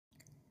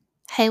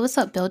Hey, what's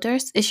up,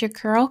 builders? It's your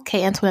girl,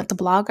 K Antoinette the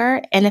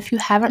blogger. And if you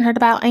haven't heard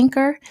about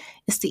Anchor,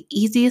 it's the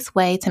easiest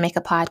way to make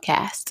a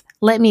podcast.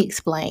 Let me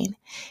explain.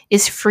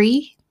 It's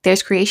free.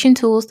 There's creation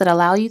tools that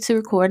allow you to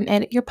record and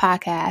edit your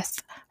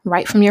podcast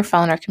right from your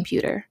phone or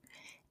computer.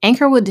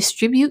 Anchor will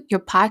distribute your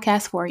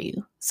podcast for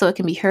you so it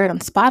can be heard on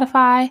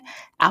Spotify,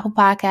 Apple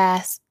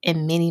Podcasts,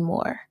 and many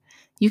more.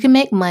 You can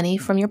make money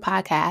from your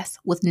podcast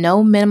with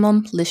no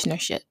minimum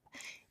listenership.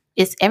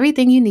 It's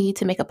everything you need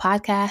to make a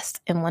podcast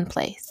in one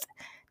place.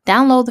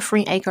 Download the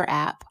free Anchor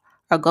app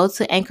or go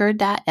to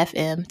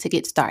anchor.fm to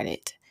get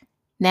started.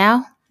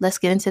 Now, let's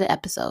get into the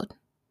episode.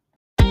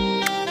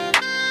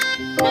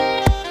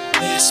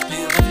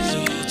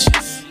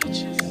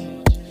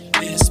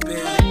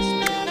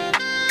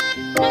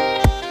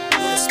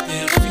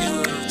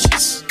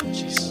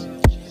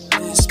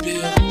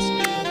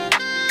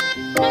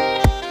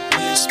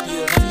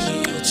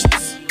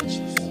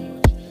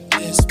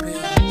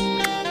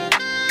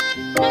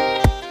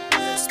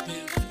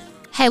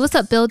 Hey, what's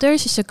up,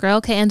 builders? It's your girl,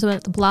 K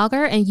Antoinette the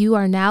blogger, and you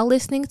are now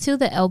listening to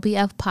the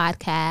LBF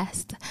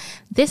podcast.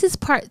 This is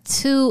part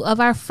 2 of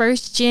our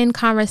first gen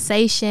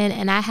conversation,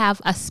 and I have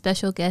a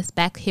special guest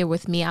back here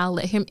with me. I'll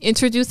let him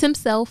introduce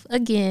himself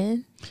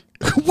again.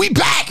 We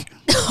back!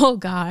 Oh,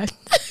 God.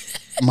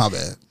 My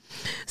bad.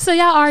 So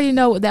y'all already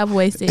know what that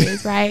voice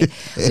is, right?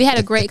 We had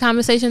a great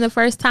conversation the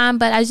first time,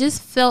 but I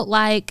just felt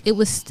like it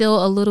was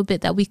still a little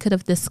bit that we could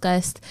have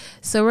discussed.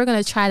 So we're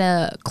going to try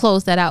to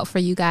close that out for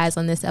you guys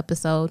on this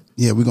episode.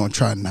 Yeah, we're going to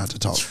try not to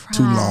talk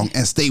too long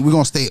and we're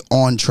going to stay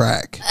on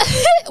track.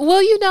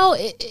 Well, you know,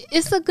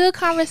 it's a good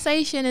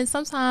conversation, and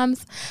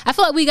sometimes I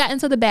feel like we got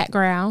into the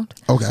background.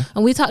 Okay.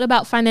 And we talked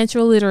about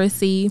financial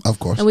literacy. Of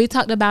course. And we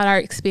talked about our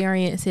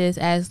experiences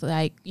as,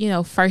 like, you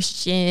know,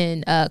 first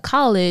gen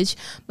college,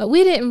 but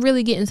we didn't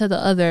really get into the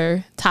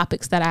other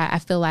topics that I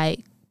feel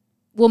like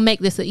will make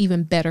this an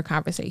even better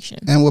conversation.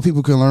 And what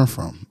people can learn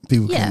from.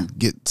 People can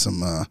get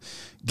some,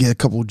 get a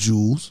couple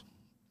jewels.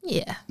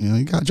 Yeah. You know,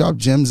 you got to drop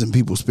gems in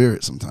people's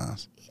spirit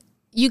sometimes.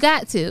 You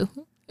got to.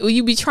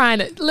 You be trying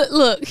to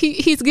look.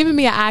 He's giving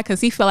me an eye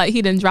because he felt like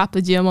he didn't drop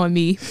a gem on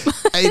me.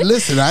 Hey,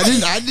 listen,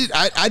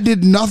 I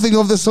did nothing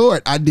of the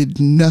sort. I did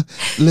not.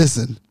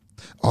 Listen,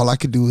 all I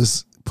could do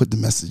is put the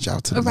message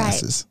out to the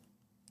masses.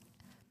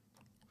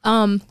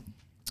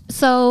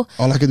 So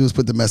all I could do is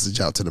put the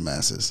message out to the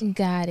masses.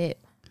 Got it.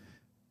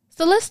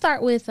 So let's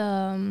start with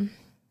the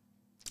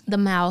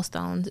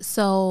milestones.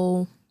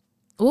 So,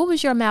 what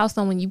was your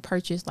milestone when you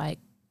purchased? What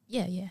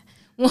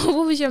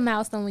was your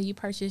milestone when you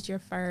purchased your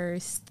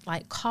first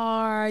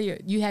car?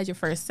 You had your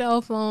first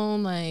cell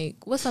phone. Like,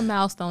 what's a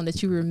milestone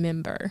that you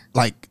remember?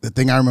 Like, the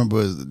thing I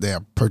remember is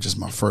that I purchased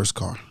my first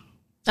car.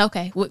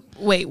 Okay.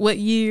 Wait, what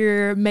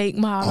year, make,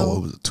 model? Oh,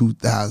 it was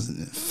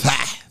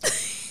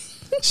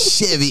 2005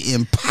 Chevy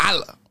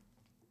Impala.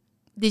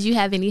 Did you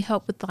have any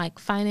help with like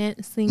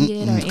financing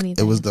it or anything?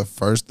 It was the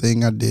first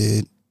thing I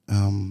did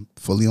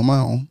fully on my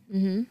own.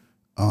 Mm-hmm.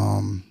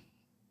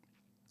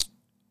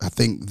 I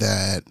think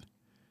that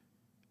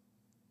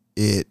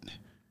it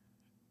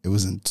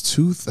was in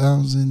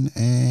 2000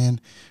 and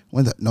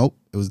it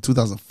was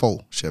 2004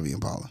 Chevy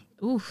Impala.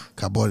 Oof.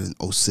 I bought it in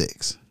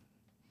 2006.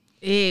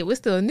 It was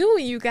still new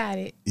when you got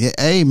it. Yeah,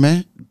 hey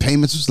man,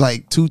 payments was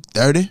like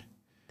 $230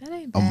 that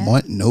ain't a bad.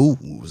 month. No,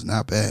 it was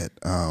not bad.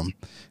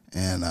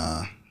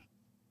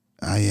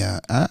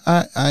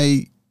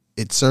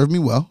 It served me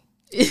well.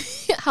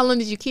 How long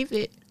did you keep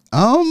it?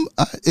 I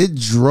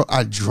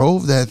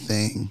drove that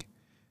thing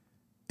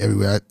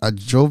everywhere. I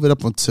drove it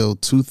up until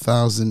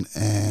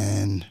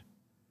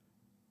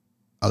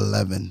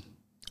 2011.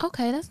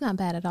 Okay, that's not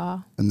bad at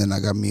all. And then I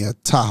got me a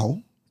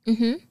Tahoe.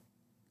 Mm-hmm.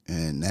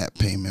 And that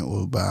payment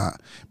was about,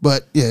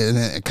 but yeah, and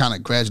then it kind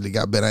of gradually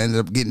got better. I ended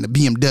up getting the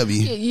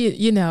BMW.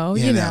 You know.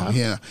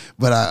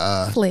 But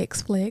I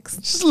flex,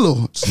 just a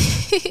little.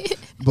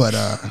 But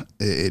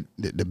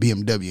the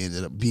BMW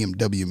ended up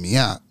BMW me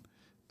out.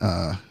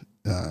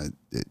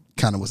 It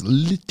kind of was a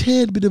little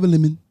tad bit of a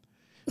lemon,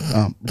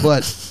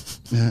 but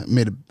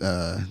made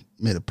a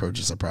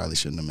purchase I probably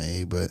shouldn't have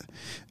made, but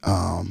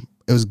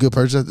it was a good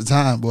purchase at the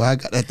time. Boy, I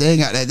got that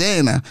thing out that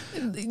day now.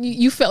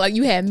 You felt like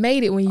you had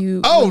made it when you.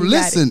 Oh, when you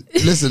listen.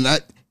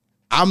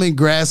 I'm in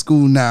grad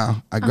school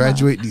now. I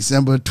graduate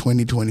December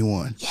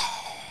 2021. Yeah.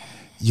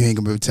 You ain't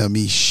gonna be able to tell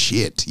me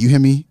shit. You hear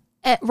me?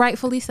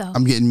 Rightfully so.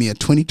 I'm getting me a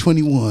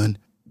 2021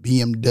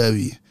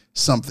 BMW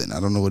something. I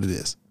don't know what it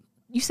is.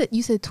 You said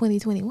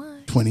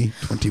 2021.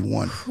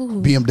 2021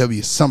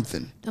 BMW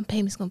something. Them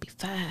payments gonna be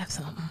 5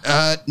 something.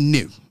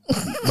 No.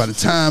 By the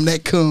time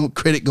that come,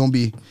 credit gonna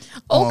be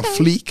on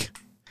fleek.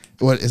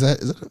 What is that?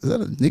 Is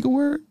that a nigga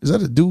word? Is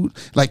that a dude?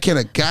 Like, can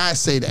a guy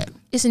say that?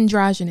 It's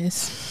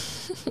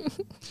androgynous.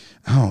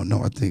 I don't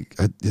know. I think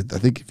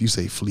if you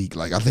say fleek,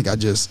 like I think my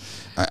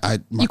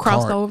you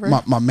crossed card, over.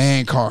 My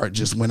man card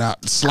just went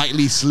out,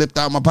 slightly slipped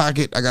out my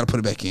pocket. I got to put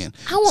it back in.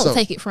 I won't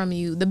take it from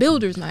you. The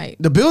builders might.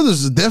 The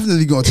builders is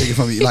definitely gonna take it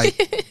from me. Like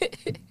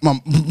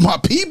my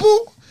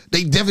people,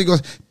 they definitely go.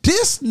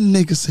 This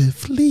nigga said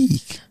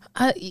fleek.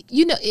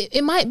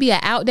 It might be an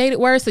outdated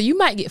word, so you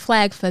might get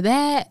flagged for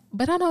that.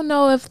 But I don't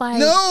know if like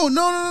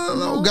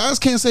no. Guys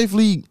can't say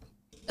fleek.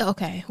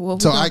 Okay, well,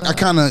 so I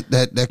kind of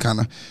that kind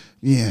of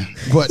yeah.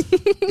 But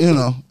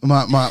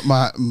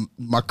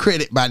my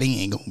credit by then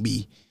ain't gonna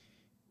be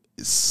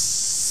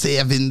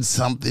 7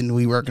 something.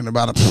 We working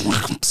about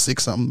a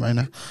 6 something right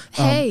now.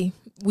 Hey.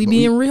 We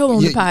being real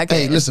on the podcast.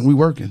 Hey, listen, we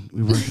working.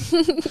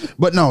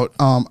 But no,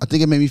 I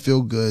think it made me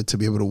feel good to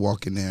be able to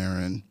walk in there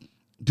and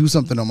do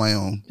something on my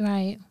own,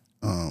 right?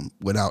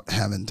 Without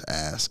having to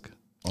ask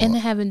and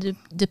having to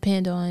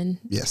depend on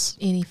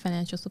any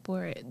financial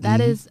support.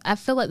 That is, I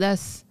feel like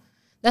that's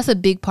a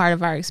big part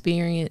of our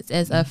experience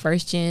as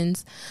first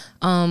gens.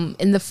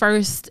 In the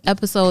first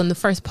episode, in the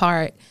first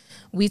part,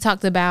 we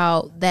talked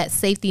about that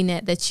safety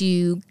net that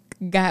you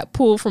got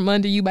pulled from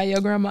under you by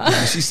your grandma.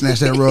 Yeah, she snatched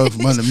that rug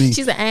from under me.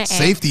 She's an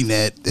safety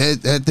net.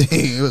 That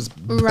thing, it was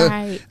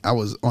right. I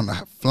was on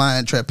a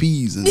flying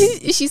trapeze, and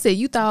she said,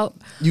 "You thought."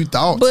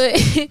 But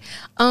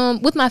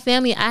with my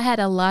family, I had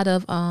a lot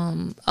of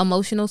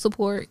emotional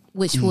support,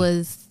 which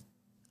was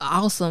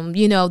awesome.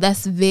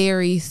 That's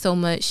so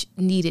much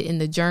needed in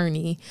the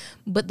journey.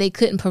 But they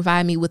couldn't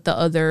provide me with the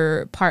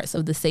other parts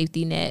of the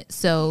safety net.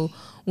 So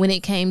when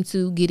it came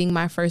to getting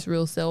my first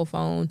real cell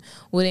phone,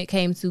 when it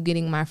came to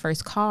getting my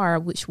first car,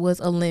 which was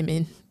a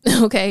lemon,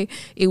 okay?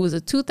 It was a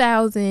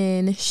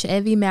 2000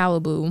 Chevy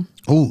Malibu.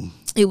 Oh.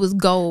 It was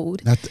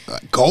gold.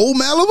 Gold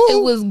Malibu?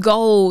 It was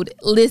gold.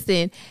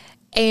 Listen,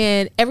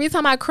 and every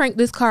time I cranked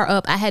this car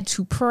up, I had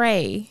to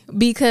pray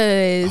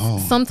because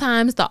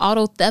sometimes the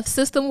auto theft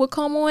system would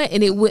come on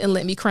and it wouldn't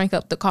let me crank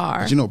up the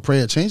car. But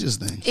prayer changes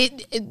things.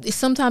 It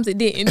sometimes it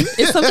didn't.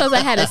 Sometimes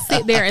I had to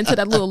sit there until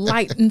that little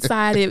light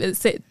inside it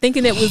said,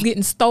 thinking it was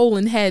getting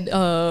stolen, had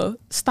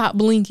stopped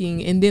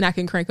blinking, and then I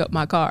can crank up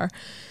my car.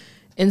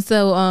 And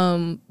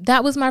so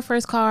that was my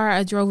first car.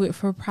 I drove it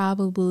for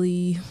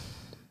probably,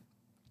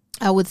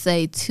 I would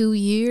say, 2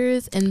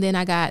 years, and then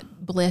I got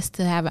blessed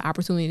to have an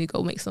opportunity to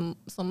go make some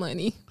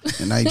money.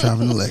 And now you're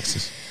driving a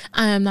Lexus.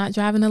 I am not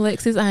driving a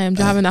Lexus. I am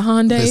driving a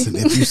Hyundai. Listen,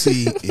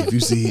 if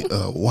you see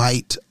a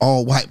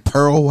all white,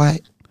 pearl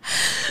white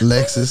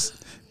Lexus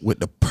with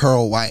the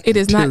pearl white, it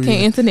is not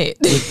K Antoinette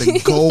with the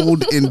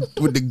gold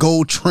with the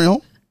gold trim.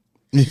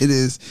 It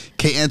is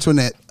K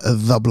Antoinette,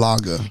 the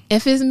blogger.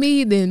 If it's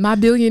me, then my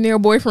billionaire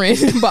boyfriend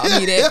bought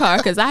me that car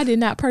because I did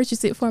not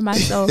purchase it for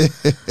myself.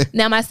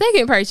 Now, my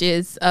second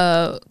purchase,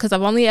 because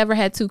I've only ever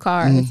had 2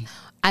 cars,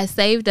 I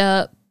saved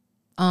up.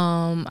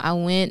 I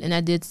went and I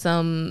did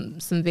some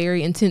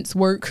very intense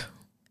work,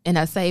 and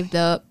I saved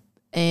up,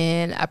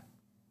 and I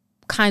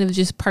kind of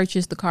just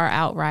purchased the car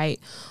outright,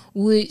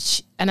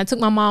 and I took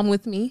my mom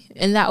with me,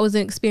 and that was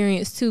an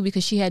experience too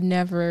because she had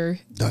never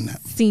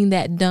seen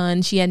that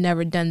done. She had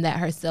never done that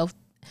herself,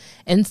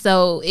 and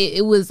so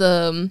it was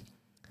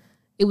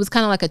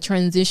kind of like a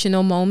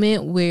transitional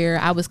moment where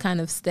I was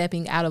kind of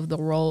stepping out of the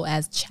role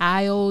as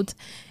child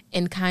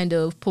and kind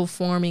of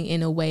performing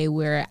in a way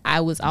where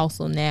I was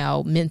also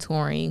now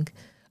mentoring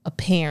a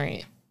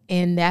parent,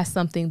 and that's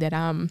something that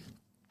I'm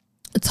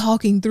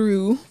talking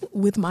through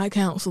with my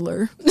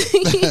counselor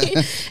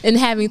and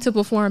having to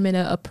perform in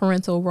a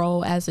parental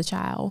role as a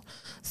child.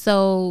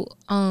 So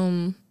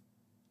that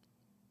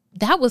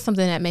was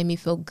something that made me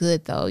feel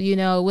good though.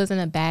 It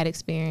wasn't a bad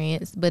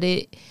experience, but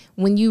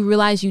when you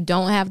realize you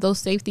don't have those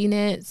safety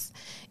nets,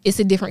 it's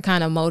a different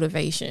kind of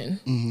motivation.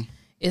 Mm-hmm.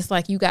 It's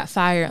like you got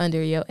fire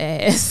under your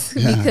ass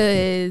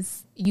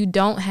because you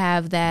don't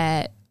have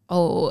that,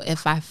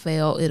 if I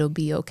fail, it'll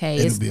be okay.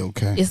 It'll be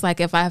okay. It's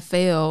like if I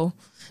fail,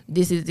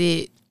 this is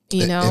it,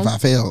 If I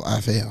fail,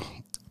 I fail.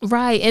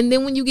 Right. And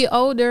then when you get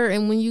older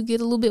and when you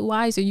get a little bit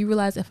wiser, you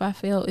realize if I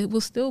fail, it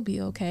will still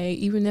be okay,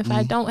 even if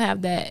I don't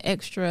have that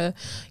extra,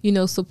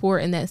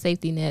 support and that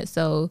safety net.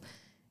 So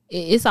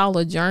it's all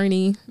a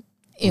journey,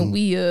 and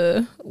we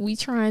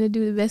trying to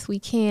do the best we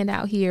can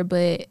out here.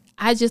 But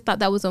I just thought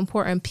that was an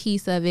important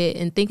piece of it,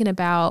 and thinking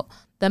about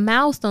the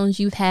milestones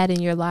you've had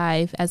in your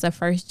life as a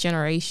first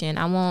generation.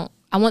 I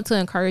want to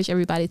encourage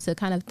everybody to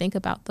kind of think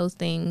about those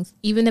things,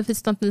 even if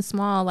it's something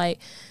small. Like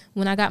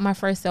when I got my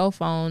first cell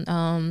phone,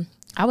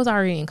 I was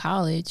already in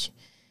college.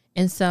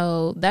 And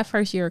so that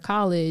first year of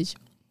college,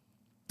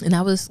 and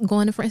I was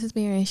going to Francis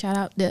Marion, shout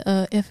out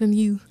to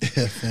FMU.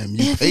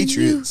 FMU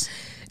Patriots.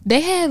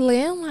 They had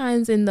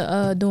landlines in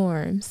the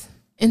dorms.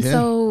 And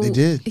so they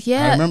did.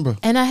 Yeah. I remember.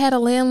 And I had a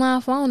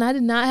landline phone. I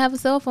did not have a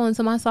cell phone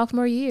until my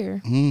sophomore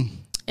year.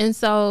 And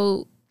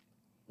so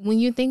when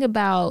you think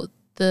about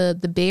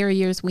the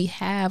barriers we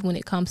have when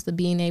it comes to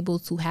being able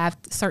to have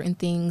certain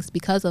things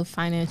because of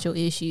financial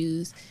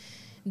issues,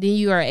 then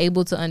you are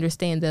able to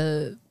understand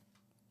the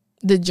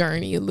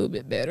journey a little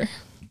bit better.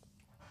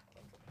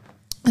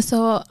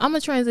 So I'm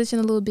going to transition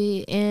a little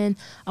bit, and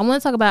I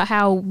want to talk about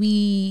how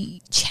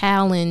we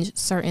challenge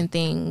certain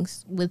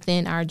things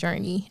within our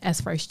journey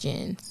as first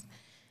gens.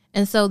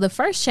 And so the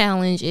first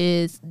challenge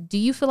is, do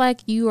you feel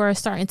like you are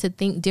starting to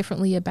think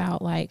differently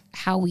about like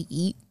how we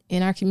eat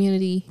in our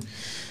community?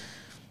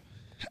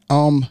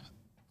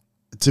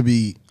 To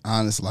be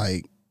honest,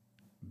 like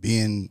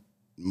being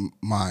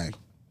my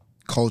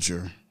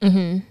culture,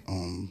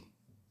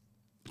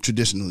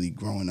 traditionally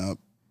growing up,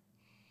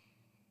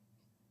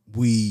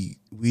 we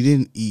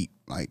didn't eat,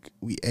 like,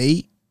 we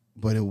ate,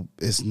 but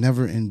it's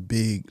never in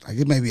big, like,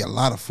 it may be a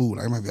lot of food,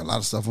 like, it might be a lot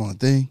of stuff on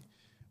the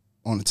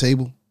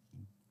table,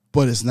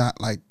 but it's not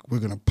like we're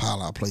gonna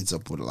pile our plates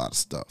up with a lot of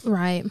stuff.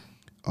 Right.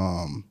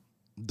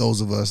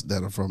 Those of us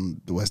that are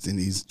from the West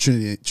Indies,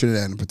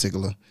 Trinidad in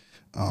particular,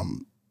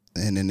 and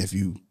then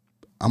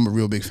I'm a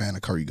real big fan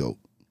of curry goat.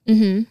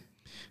 Mm-hmm.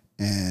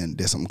 And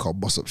there's something called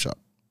bus up shot.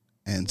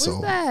 And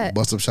What's that?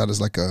 Bus up shot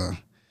is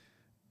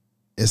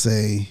it's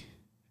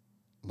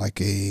like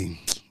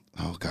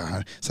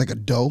a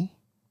dough.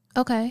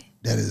 Okay.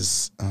 That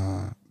is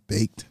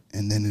baked,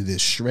 and then it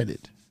is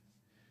shredded.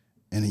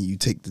 And then you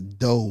take the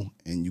dough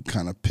and you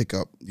kind of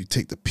you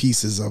take the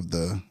pieces of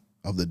the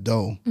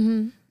dough,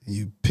 and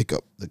you pick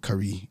up the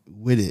curry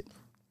with it.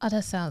 Oh,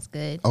 that sounds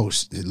good. Oh,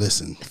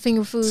 listen.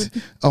 Finger food.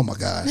 Oh my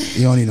God!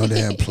 You don't need no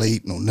damn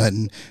plate, no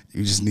nothing.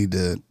 You just need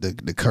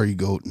the curry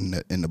goat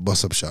and the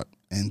bus up shot.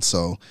 And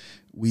so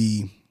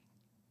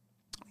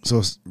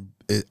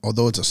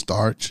although it's a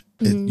starch,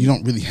 you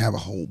don't really have a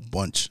whole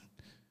bunch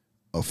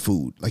of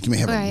food. Like, you may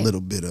have a little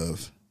bit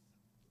of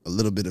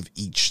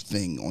each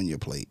thing on your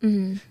plate.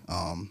 And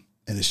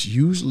it's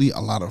usually a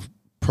lot of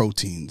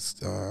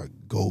proteins: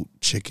 goat,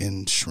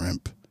 chicken,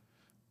 shrimp.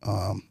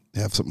 They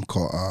have something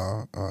called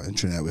in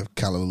Trinidad we have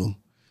callaloo,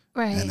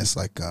 right? And it's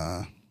like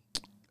I'm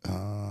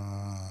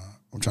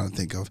trying to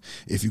think of,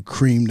 if you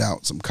creamed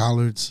out some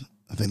collards,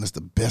 I think that's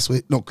the best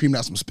way. No, creamed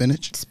out some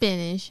spinach,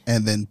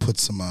 and then put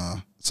some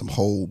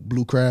whole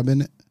blue crab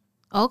in it.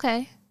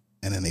 Okay.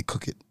 And then they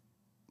cook it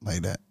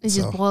like that. They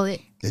just boil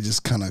it. They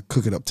just kind of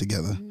cook it up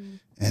together, and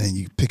then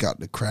you pick out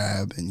the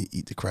crab and you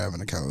eat the crab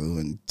and the callaloo,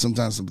 and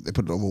sometimes they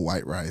put it over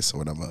white rice or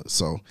whatever.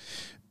 So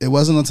it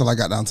wasn't until I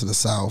got down to the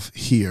South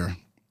here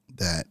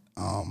that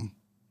I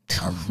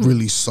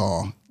really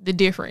saw the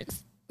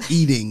difference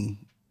eating,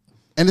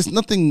 and there's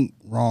nothing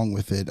wrong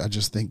with it. I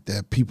just think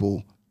that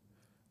people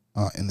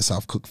in the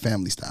South cook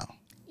family style.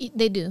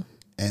 They do.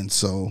 And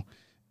so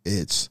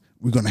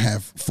we're going to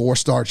have 4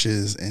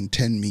 starches and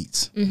 10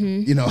 meats,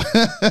 you know,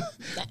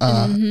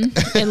 and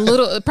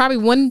probably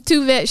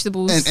 1-2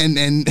 vegetables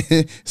and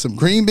some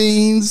green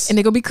beans, and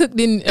they're going to be cooked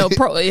in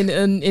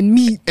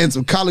meat, and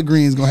some collard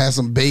greens going to have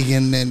some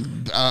bacon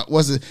and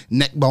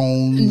neck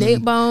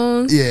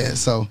bones. Yeah.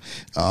 So,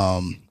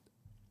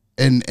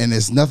 and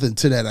there's nothing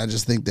to that. I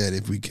just think that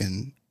if we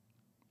can,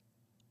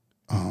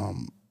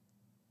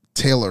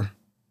 tailor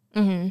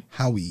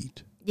how we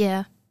eat.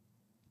 Yeah.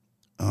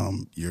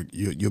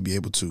 You'll be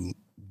able to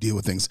deal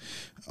with things.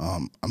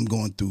 I'm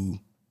going through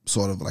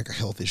sort of like a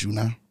health issue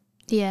now.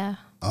 Yeah.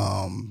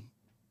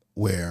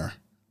 Where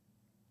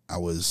I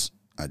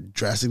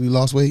drastically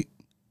lost weight,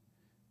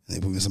 and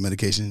they put me on some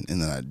medication,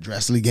 and then I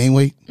drastically gained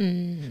weight.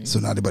 So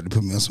now they're about to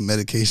put me on some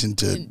medication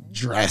to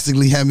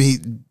drastically have me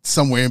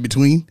somewhere in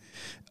between.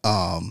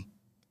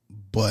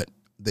 But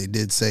they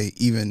did say,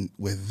 even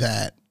with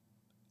that,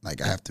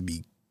 like, I have to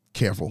be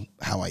careful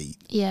how I eat.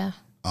 Yeah.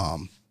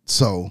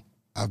 So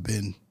I've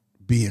been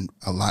being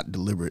a lot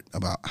deliberate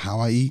about how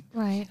I eat.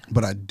 Right.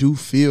 But I do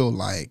feel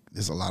like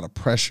there's a lot of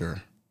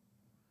pressure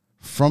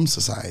from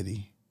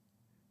society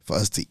for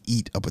us to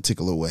eat a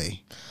particular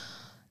way.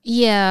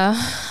 Yeah.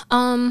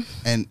 And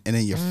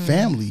then your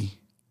family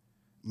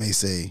may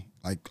say,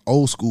 like,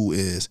 old school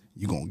is,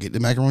 you're going to get the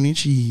macaroni and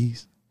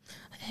cheese.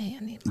 Hey,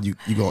 I need you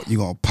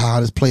gonna pile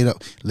this plate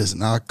up.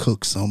 Listen, I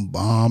cook some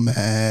bomb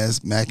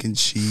ass mac and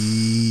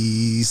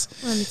cheese.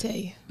 Let me tell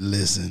you.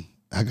 Listen,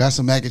 I got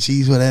some mac and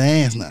cheese for that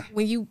ass now.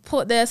 When you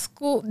put that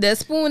spoon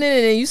in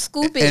it and you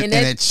scoop it, and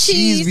that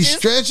cheese be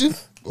stretching,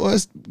 boy,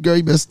 girl,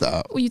 you better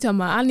stop. What you talking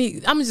about? I'm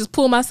gonna just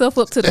pull myself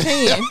up to the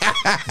pan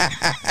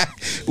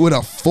with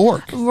a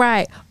fork.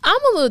 Right.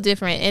 I'm a little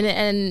different,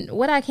 and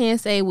what I can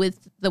say with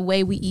the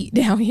way we eat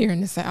down here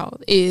in the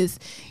South is,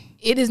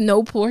 it is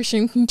no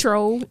portion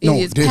control. It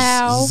is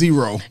pow,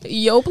 zero.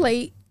 Your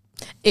plate.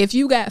 If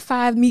you got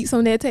 5 meats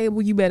on that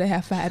table, you better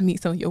have 5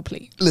 meats on your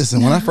plate.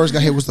 Listen, when I first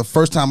got here, was the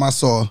first time I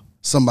saw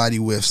somebody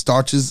with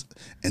starches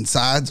and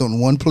sides on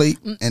one plate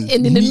and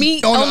then the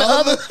meat on the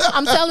other.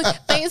 I'm telling you,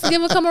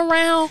 Thanksgiving come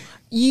around,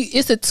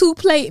 it's a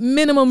 2-plate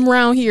minimum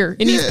around here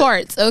in these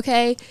parts,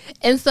 okay?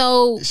 And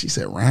so she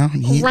said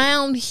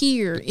round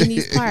here in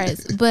these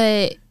parts.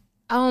 But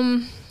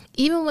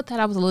even with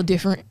that, I was a little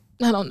different.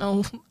 I don't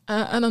know.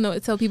 I don't know what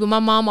to tell people. My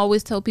mom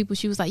always told people,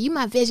 she was like, "You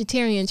my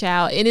vegetarian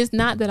child." And it's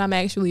not that I'm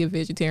actually a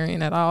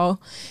vegetarian at all.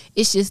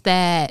 It's just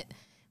that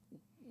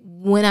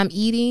when I'm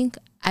eating,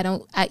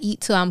 I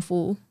eat till I'm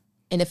full.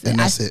 And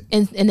that's it.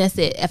 And that's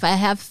it. If I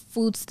have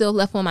food still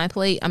left on my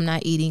plate, I'm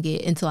not eating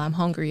it until I'm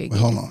hungry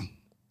again. Wait, hold on.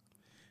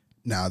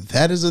 Now,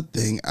 that is a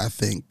thing. I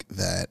think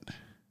that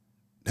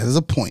is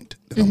a point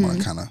that I want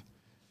to kind of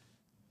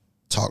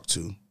talk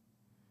to.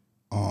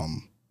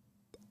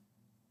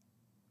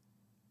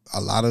 A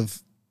lot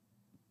of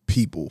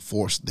people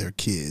force their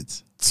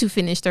kids to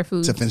finish their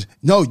food.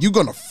 No, you're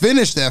going to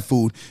finish that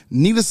food.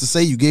 Needless to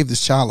say, you gave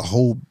this child a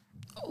whole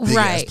big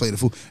ass plate of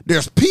food.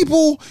 There's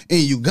people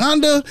in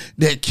Uganda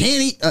that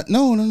can't eat.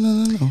 No.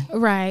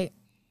 Right.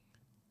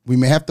 We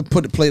may have to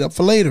put the plate up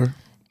for later.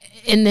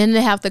 And then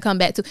they have to come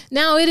back to.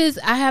 Now it is.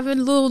 I have the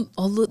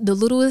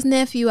littlest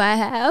nephew I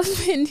have,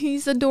 and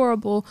he's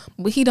adorable,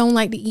 but he don't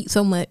like to eat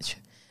so much,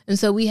 and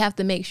so we have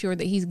to make sure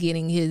that he's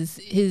getting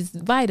his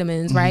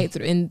vitamins right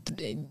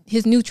and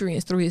his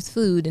nutrients through his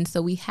food, and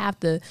so we have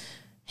to.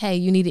 Hey,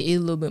 you need to eat a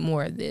little bit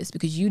more of this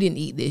because you didn't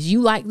eat this.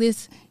 You like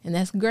this, and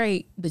that's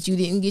great, but you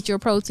didn't get your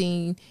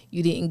protein.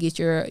 You didn't get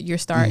your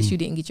starch. You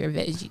didn't get your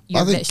vegetables.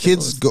 I think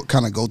kids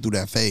kind of go through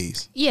that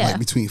phase. Yeah. Like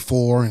between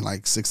 4 and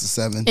like 6 or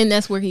 7. And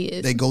that's where he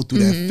is. They go through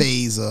that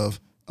phase of,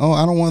 oh,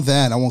 I don't want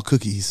that. I want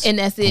cookies. And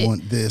that's it. I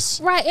want this.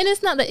 Right. And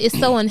it's not that it's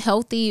so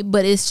unhealthy,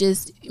 but it's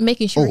just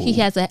making sure he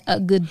has a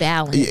good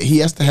balance. He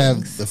has to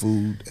have the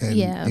food. And,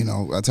 you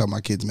know, I tell my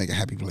kids make a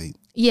happy plate.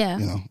 Yeah.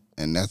 You know,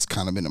 and that's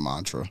kind of been a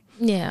mantra.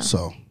 Yeah.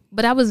 So.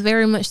 But I was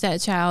very much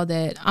that child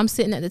that I'm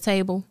sitting at the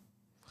table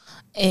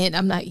and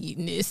I'm not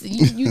eating this.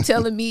 You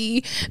telling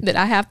me that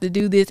I have to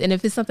do this. And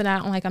if it's something I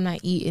don't like, I'm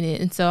not eating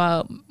it. And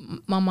so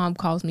my mom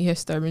calls me her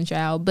stubborn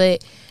child.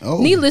 But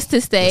needless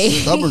to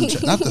say.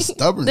 Not the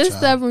stubborn child. The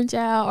stubborn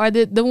child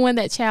or the one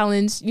that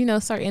challenged, you know,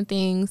 certain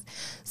things.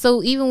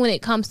 So even when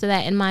it comes to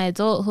that in my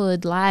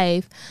adulthood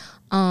life,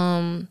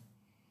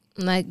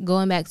 like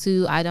going back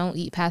to I don't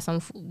eat past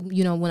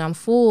when I'm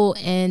full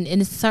and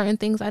it's certain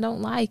things I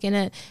don't like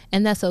and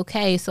that's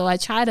okay. So I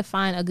try to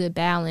find a good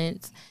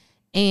balance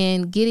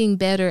and getting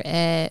better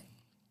at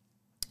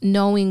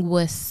knowing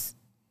what's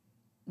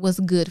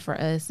good for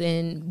us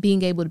and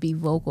being able to be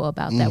vocal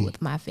about that with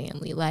my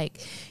family. Like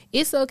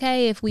it's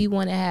okay if we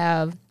want to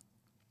have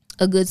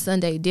a good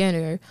Sunday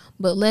dinner,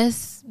 but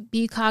let's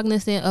be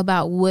cognizant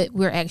about what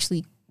we're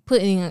actually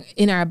putting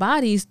in our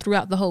bodies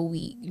throughout the whole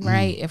week,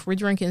 right? If we're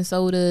drinking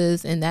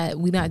sodas and that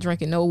we're not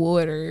drinking no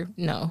water,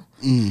 no.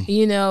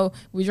 You know,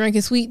 we're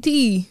drinking sweet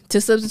tea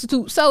to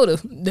substitute soda.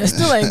 That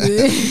still ain't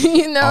good.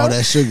 You know, all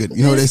that sugar.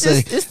 You know what they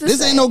say?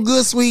 This ain't no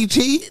good sweet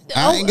tea.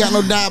 I ain't got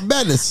no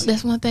diabetes.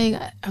 That's one thing.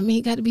 I mean,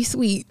 it got to be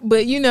sweet,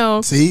 but you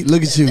know. See,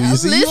 look at you. You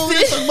see, you over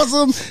there talking about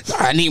something.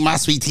 I need my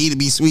sweet tea to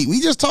be sweet.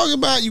 We just talking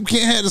about you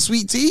can't have the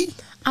sweet tea.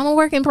 I'm a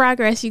work in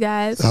progress, you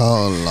guys.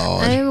 Oh,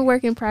 Lord. I am a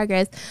work in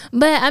progress.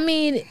 But, I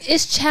mean,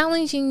 it's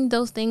challenging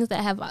those things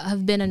that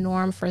have been a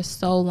norm for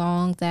so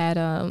long that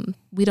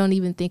we don't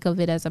even think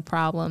of it as a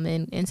problem.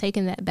 And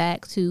taking that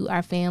back to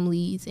our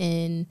families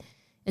and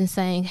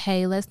saying,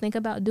 hey, let's think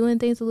about doing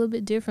things a little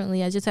bit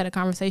differently. I just had a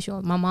conversation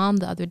with my mom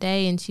the other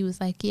day, and she was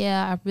like,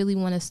 yeah, I really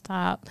want to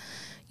stop,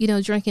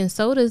 drinking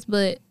sodas.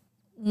 But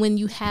when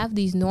you have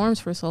these norms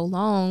for so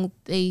long,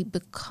 they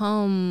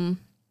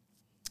become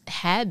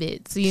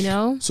habits,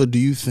 So do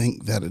you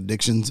think that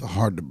addictions are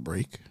hard to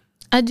break?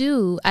 I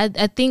do. I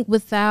think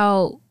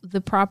without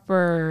the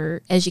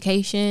proper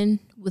education,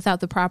 without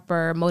the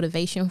proper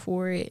motivation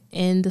for it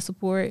and the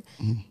support,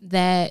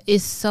 that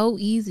is so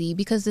easy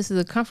because this is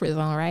a comfort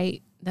zone,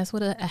 right? That's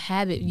what a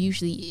habit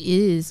usually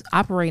is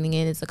operating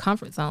in. It's a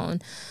comfort zone.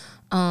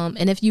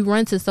 And if you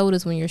run to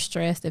sodas when you're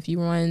stressed, if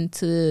you run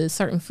to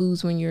certain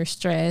foods when you're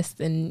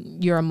stressed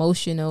and you're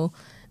emotional,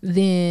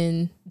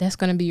 then that's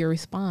going to be your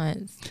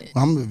response.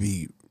 Well, I'm going to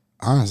be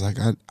honest. Like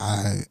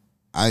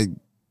I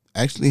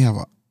actually have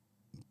a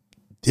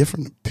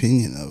different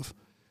opinion of,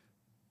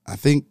 I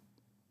think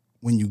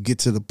when you get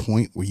to the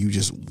point where you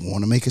just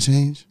want to make a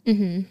change,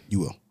 you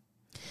will.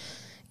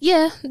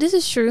 Yeah, this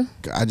is true.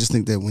 I just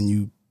think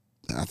that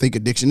I think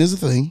addiction is a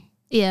thing.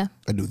 Yeah.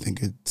 I do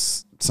think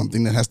it's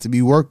something that has to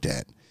be worked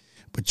at,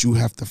 but you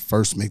have to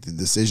first make the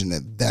decision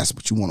that that's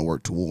what you want to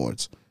work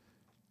towards.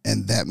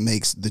 And that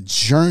makes the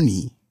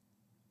journey,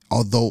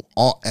 although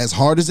as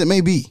hard as it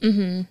may be,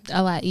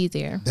 a lot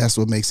easier. That's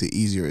what makes it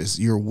easier is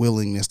your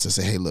willingness to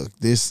say, hey, look,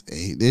 this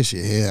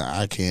shit here,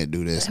 I can't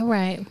do this.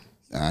 Right.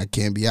 I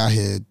can't be out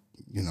here,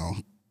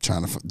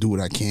 trying to do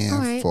what I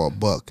can for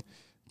 $1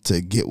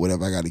 to get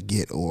whatever I got to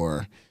get,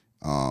 or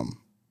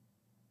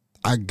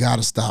I got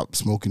to stop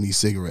smoking these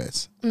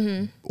cigarettes,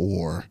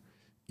 or,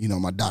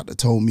 my doctor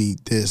told me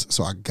this,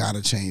 so I got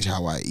to change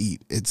how I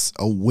eat. It's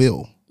a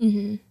will.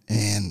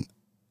 And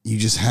you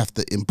just have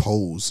to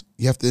impose.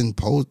 You have to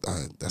impose.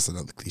 That's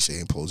another cliche,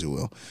 impose your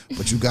will.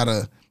 But you got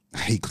to, I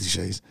hate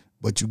cliches,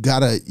 but you got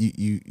to,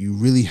 you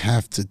really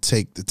have to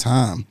take the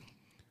time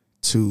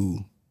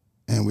to,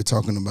 and we're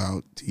talking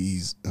about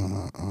these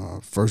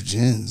first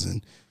gens.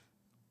 And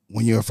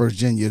when you're a first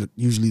gen, you're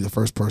usually the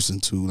first person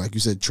to, like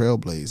you said,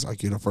 trailblaze.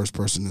 Like you're the first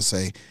person to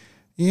say,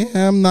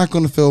 yeah, I'm not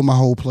going to fill my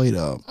whole plate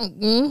up.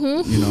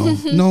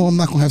 No, I'm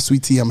not going to have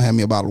sweet tea. I'm going to have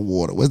me a bottle of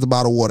water. Where's the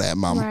bottle of water at,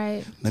 mama?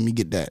 Right. Let me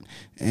get that.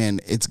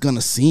 And it's going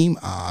to seem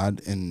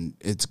odd and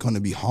it's going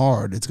to be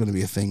hard. It's going to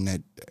be a thing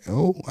that,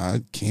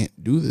 I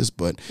can't do this.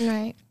 But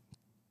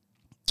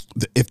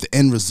if the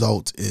end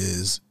result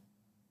is,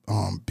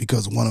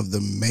 because one of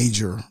the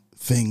major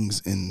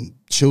things in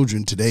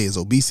children today is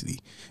obesity.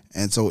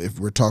 And so if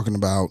we're talking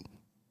about,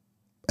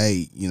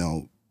 hey,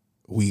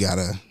 we got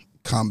to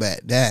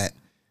combat that,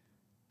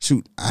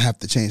 shoot, I have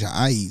to change how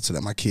I eat so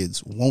that my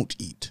kids won't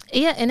eat.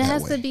 Yeah, and it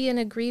has way. to be an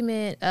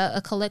agreement,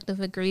 a collective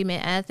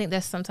agreement. And I think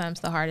that's sometimes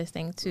the hardest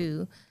thing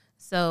too.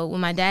 So when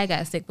my dad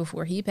got sick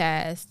before he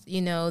passed,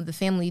 you know, the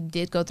family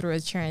did go through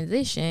a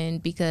transition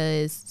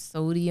because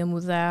sodium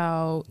was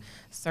out,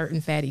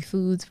 certain fatty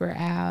foods were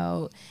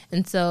out.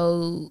 And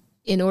so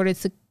in order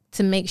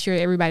to make sure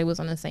everybody was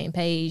on the same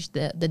page,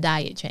 the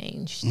diet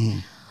changed.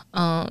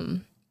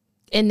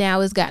 And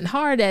now it's gotten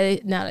hard at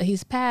it, now that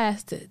he's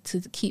passed,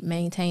 to keep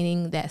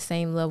maintaining that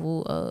same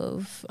level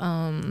of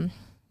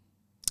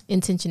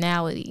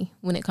intentionality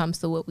when it comes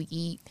to what we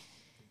eat.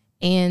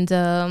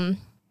 And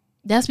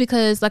that's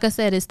because, like I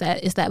said, it's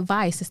that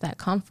vice, it's that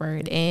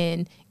comfort,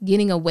 and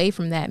getting away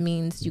from that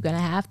means you're gonna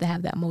have to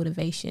have that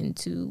motivation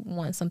to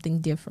want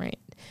something different.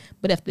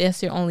 But if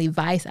that's your only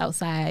vice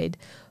outside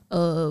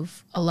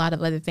of a lot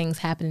of other things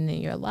happening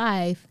in your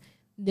life,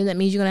 then that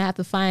means you're gonna have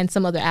to find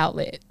some other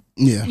outlet.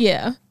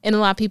 Yeah, and a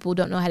lot of people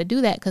don't know how to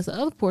do that because the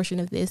other portion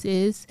of this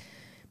is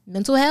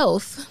mental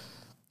health.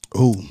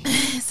 Oh,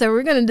 so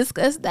we're gonna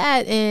discuss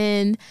that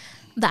and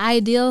the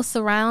ideals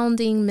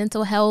surrounding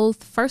mental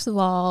health. First of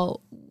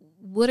all,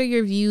 what are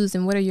your views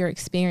and what are your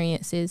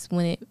experiences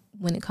when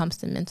it comes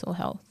to mental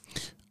health?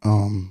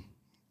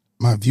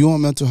 My view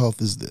on mental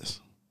health is this.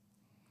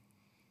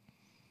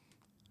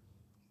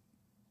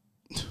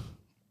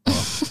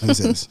 Let me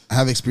say this. I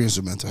have experience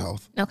with mental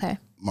health. Okay.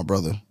 My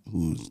brother,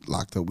 who's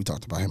locked up, we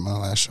talked about him on our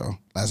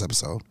last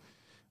episode.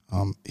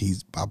 He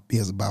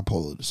has a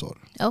bipolar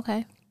disorder.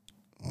 Okay.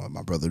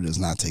 My brother does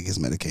not take his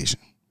medication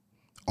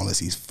unless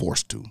he's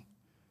forced to.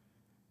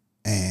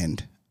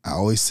 And I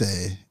always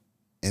say,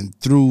 and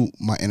through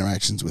my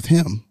interactions with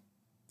him,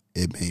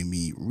 it made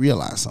me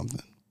realize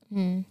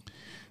something.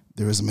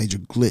 There is a major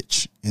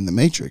glitch in the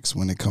matrix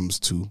when it comes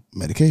to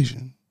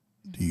medication.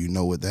 Do you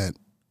know what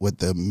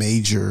the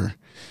major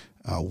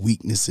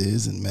weakness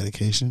is in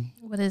medication?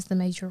 What is the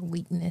major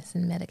weakness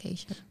in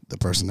medication? The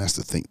person has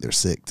to think they're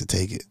sick to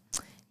take it.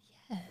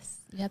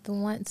 Yes. You have to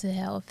want to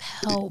help.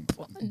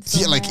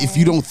 Yeah, like if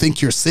you don't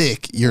think you're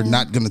sick, you're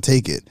not going to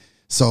take it.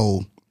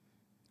 So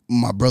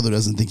my brother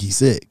doesn't think he's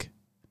sick.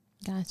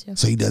 Gotcha.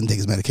 So he doesn't take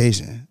his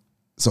medication.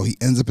 So he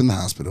ends up in the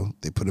hospital.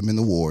 They put him in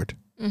the ward,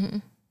 in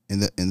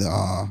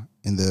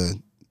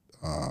the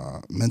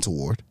mental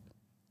ward.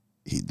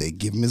 They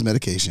give him his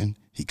medication.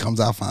 He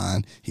comes out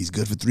fine. He's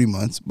good for 3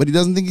 months, but he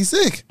doesn't think he's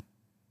sick.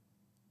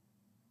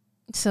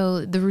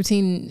 So the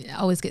routine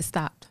always gets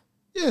stopped.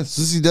 Yeah,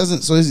 since he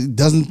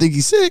doesn't think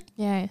he's sick.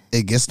 Yeah,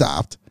 it gets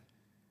stopped.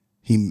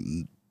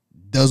 He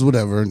does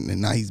whatever, and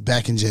now he's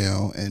back in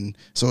jail, and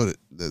so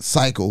the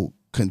cycle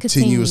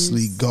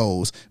continuously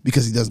goes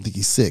because he doesn't think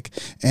he's sick.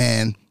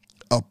 And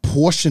a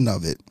portion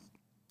of it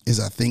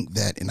is, I think,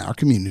 that in our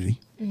community,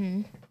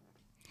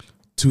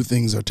 two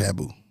things are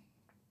taboo.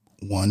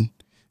 One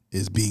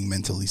is being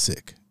mentally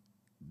sick.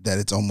 That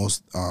it's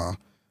almost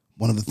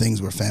one of the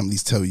things where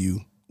families tell you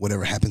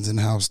whatever happens in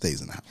the house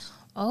stays in the house.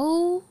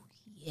 Oh,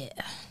 yeah.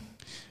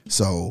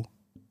 So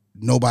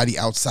nobody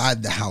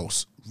outside the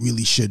house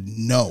really should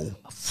know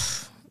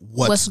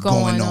what's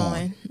going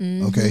on.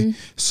 Okay?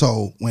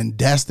 So when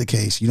that's the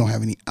case, you don't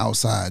have any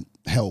outside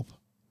help.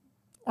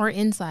 Or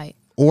insight.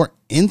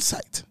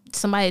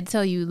 Somebody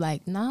tell you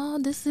like, no,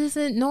 this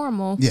isn't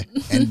normal. Yeah.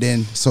 And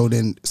then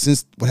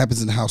since what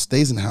happens in the house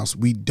stays in the house,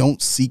 we don't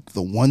seek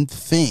the one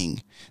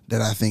thing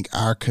that I think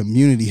our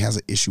community has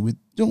an issue with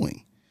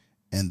doing.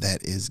 And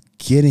that is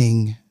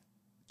getting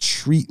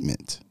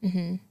treatment.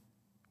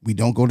 We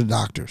don't go to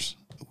doctors.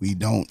 We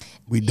don't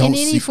in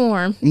any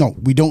form. No,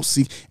 we don't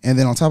seek. And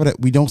then on top of that,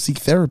 we don't seek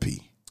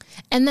therapy.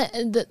 And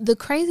the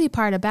crazy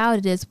part about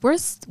it is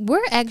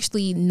we're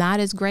actually not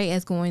as great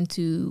as going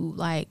to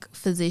like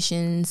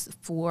physicians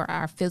for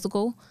our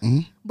physical,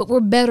 but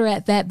we're better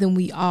at that than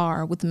we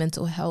are with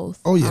mental health.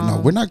 Oh yeah, no,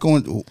 we're not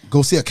going to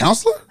go see a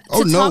counselor.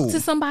 Oh no, talk to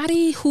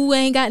somebody who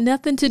ain't got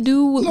nothing to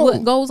do with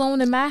what goes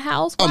on in my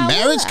house. A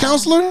marriage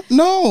counselor?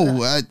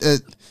 No.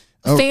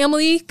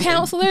 Family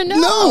counselor? No.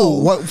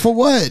 No. What for?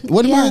 What?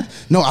 What am I?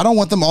 No, I don't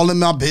want them all in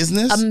my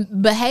business.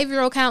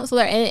 Behavioral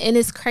counselor, and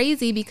it's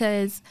crazy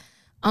because.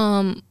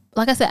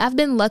 Like I said, I've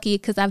been lucky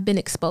because I've been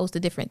exposed to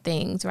different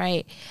things,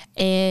 right?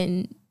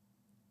 And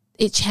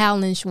it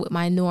challenged what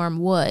my norm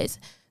was.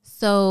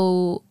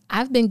 So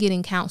I've been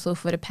getting counsel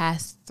for the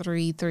past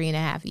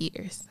 3.5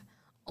 years,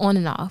 on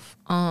and off.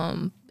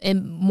 And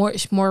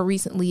more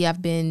recently,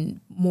 I've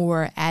been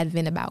more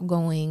adamant about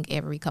going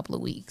every couple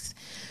of weeks.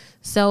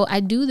 So I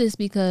do this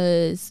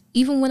because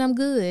even when I'm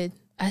good,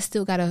 I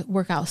still got to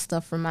work out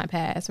stuff from my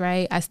past,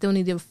 right? I still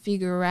need to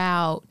figure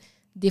out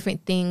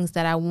different things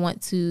that I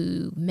want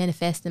to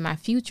manifest in my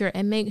future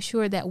and make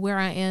sure that where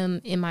I am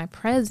in my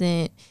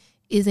present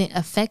isn't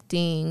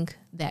affecting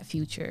that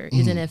future,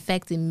 isn't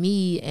affecting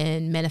me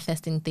and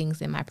manifesting things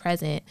in my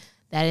present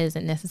that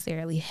isn't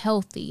necessarily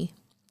healthy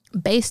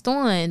based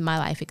on my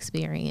life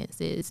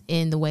experiences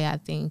and the way I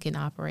think and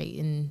operate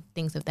and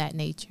things of that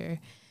nature.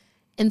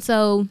 And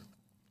so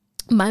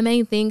my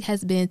main thing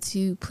has been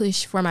to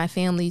push for my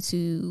family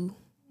to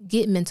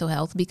get mental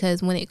health,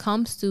 because when it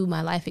comes to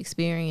my life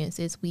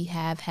experiences, we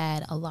have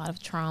had a lot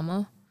of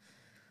trauma,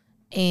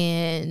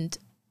 and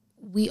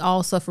we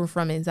all suffer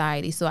from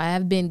anxiety. So I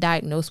have been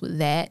diagnosed with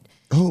that.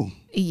 Oh.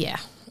 Yeah.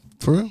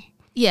 For real?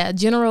 Yeah,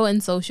 general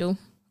and social.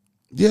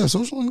 Yeah,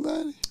 social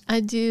anxiety. I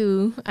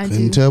do.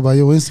 Couldn't tell by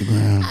your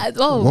Instagram.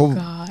 Whoa.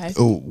 God.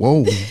 Oh,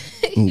 whoa.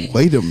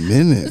 Wait a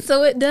minute.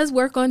 So it does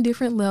work on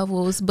different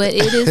levels, but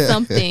it is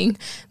something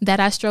that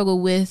I struggle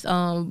with,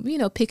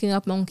 picking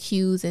up on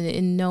cues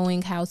and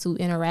knowing how to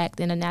interact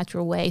in a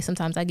natural way.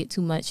 Sometimes I get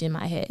too much in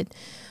my head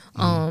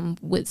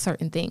with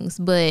certain things,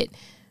 but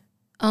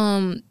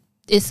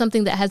it's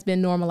something that has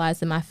been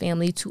normalized in my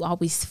family to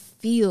always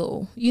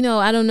feel,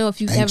 I don't know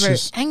if you've ever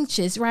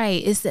anxious,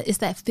 right? It's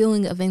that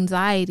feeling of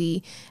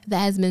anxiety that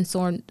has been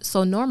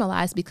so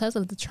normalized because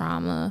of the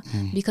trauma,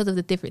 because of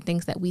the different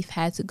things that we've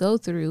had to go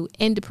through,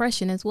 and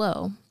depression as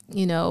well.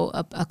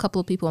 A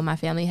couple of people in my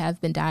family have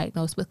been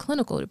diagnosed with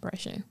clinical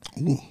depression,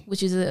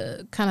 which is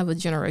a kind of a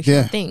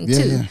generational thing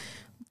too. Yeah.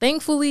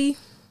 Thankfully,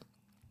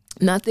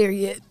 not there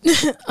yet.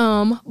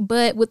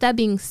 But with that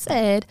being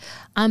said,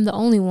 I'm the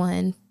only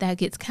one that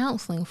gets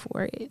counseling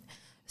for it.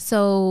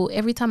 So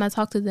every time I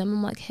talk to them,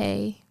 I'm like,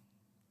 hey,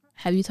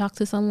 have you talked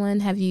to someone?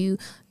 Have you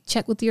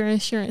checked with your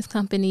insurance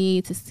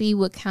company to see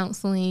what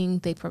counseling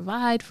they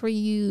provide for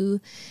you?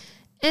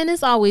 And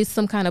it's always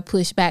some kind of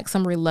pushback,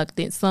 some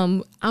reluctance,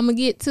 I'm going to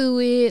get to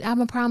it. I'm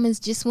going to promise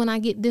just when I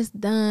get this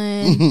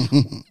done,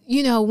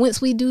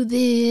 once we do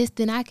this,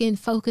 then I can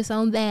focus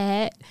on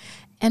that.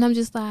 And I'm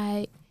just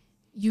like,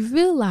 you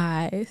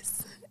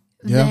realize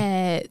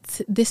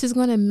that this is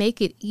going to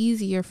make it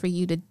easier for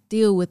you to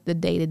deal with the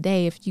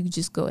day-to-day if you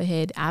just go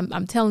ahead.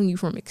 I'm telling you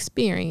from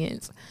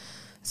experience.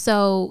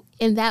 So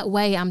in that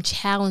way, I'm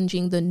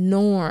challenging the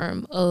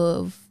norm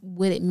of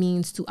what it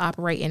means to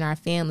operate in our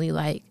family.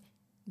 Like,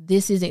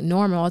 this isn't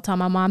normal. I told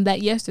my mom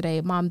that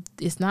yesterday. Mom,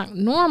 it's not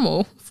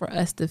normal for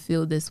us to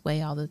feel this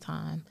way all the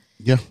time.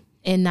 Yeah.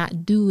 And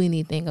not do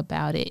anything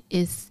about it.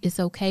 It's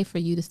okay for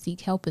you to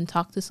seek help and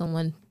talk to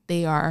someone.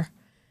 They are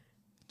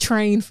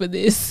trained for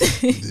this.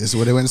 This is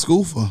what they went to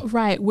school for.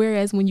 Right.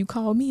 Whereas when you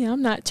call me,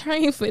 I'm not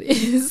trained for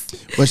this.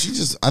 But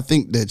I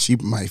think that she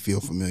might feel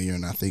familiar,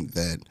 and I think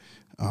that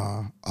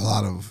a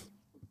lot of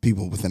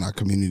people within our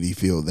community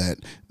feel that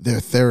their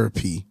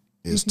therapy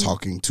is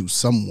talking to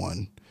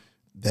someone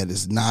that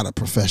is not a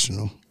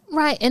professional.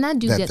 Right. And I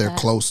do get that. That they're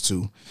close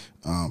to.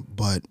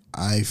 But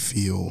I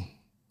feel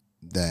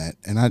that,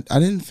 and I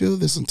didn't feel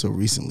this until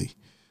recently,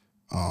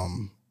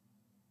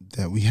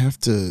 that we have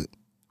to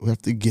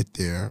get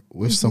there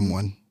with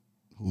someone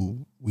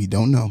who we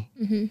don't know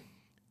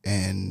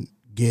and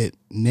get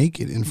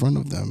naked in front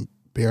of them,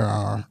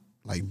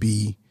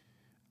 be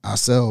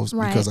ourselves.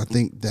 Right. Because I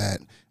think that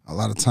a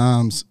lot of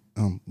times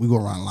we go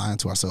around lying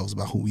to ourselves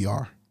about who we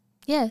are.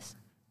 Yes.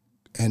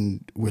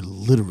 And we're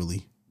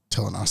literally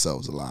telling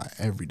ourselves a lie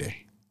every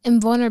day.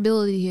 And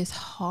vulnerability is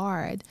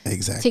hard.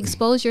 Exactly. To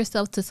expose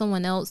yourself to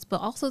someone else,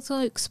 but also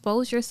to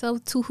expose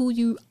yourself to who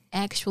you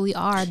actually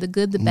are, the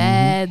good, the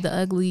bad, the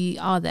ugly,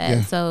 all that.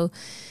 Yeah. So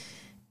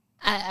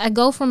I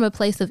go from a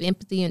place of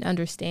empathy and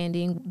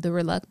understanding the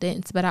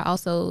reluctance, but I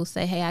also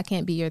say, hey, I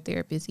can't be your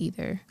therapist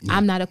either. Yeah.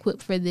 I'm not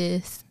equipped for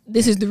this.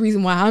 This is the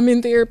reason why I'm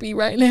in therapy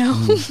right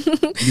now.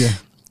 Yeah.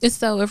 And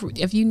so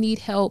if you need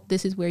help,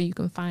 this is where you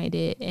can find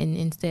it,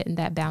 and setting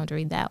that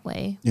boundary that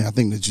way. Yeah, I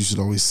think that you should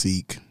always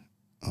seek.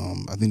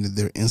 I think that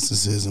there are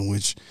instances in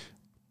which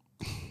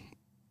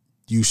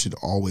you should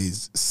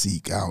always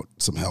seek out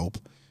some help,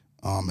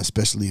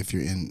 especially if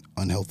you're in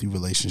unhealthy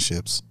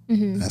relationships.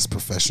 That's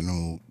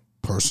professional,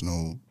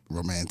 personal,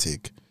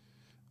 romantic,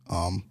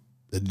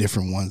 the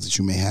different ones that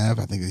you may have.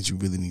 I think that you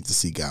really need to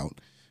seek out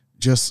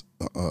just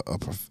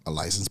a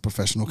licensed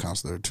professional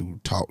counselor to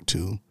talk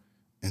to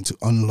and to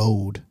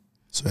unload.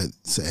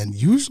 And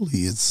usually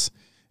it's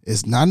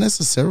not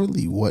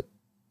necessarily what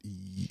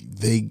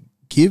they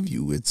give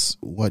you, it's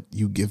what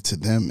you give to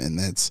them, and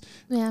that's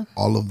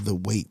all of the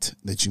weight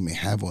that you may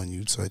have on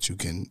you so that you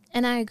can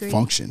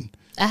function.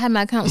 I had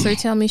my counselor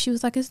tell me, she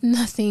was like, it's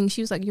nothing.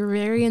 She was like, you're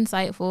very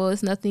insightful.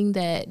 It's nothing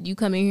that you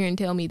come in here and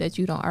tell me that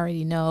you don't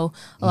already know.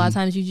 A lot of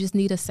times you just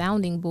need a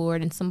sounding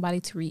board and somebody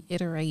to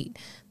reiterate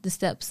the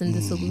steps and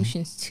the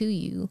solutions to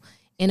you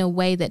in a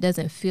way that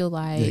doesn't feel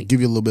like... give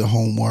you a little bit of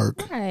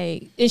homework.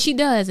 Right. And she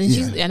does.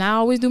 And I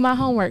always do my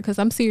homework because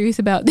I'm serious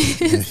about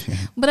this.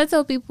 But I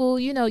tell people,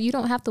 you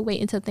don't have to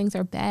wait until things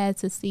are bad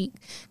to seek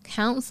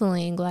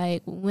counseling.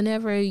 Like,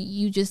 whenever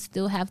you just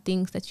still have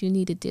things that you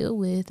need to deal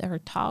with or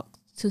talk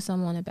to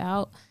someone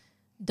about,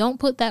 don't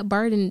put that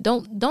burden,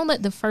 don't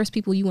let the first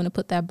people you want to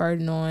put that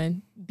burden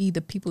on be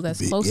the people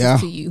that's closest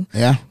to you.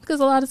 Yeah.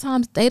 Because a lot of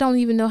times they don't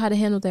even know how to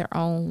handle their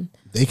own.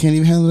 They can't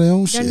even handle their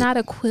own shit. They're not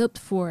equipped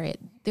for it.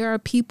 There are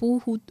people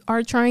who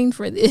are trained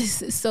for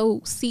this.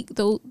 So seek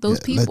those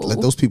people.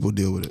 Let those people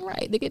deal with it.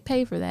 Right. They get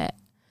paid for that.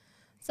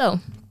 So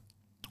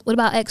what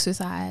about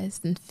exercise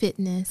and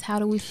fitness? How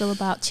do we feel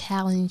about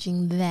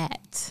challenging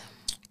that?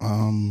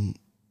 I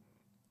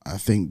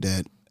think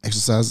that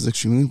exercise is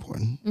extremely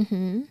important.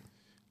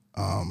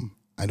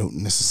 I don't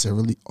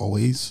necessarily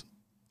always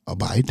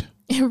abide.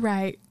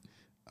 Right.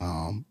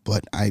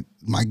 But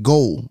my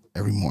goal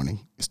every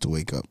morning is to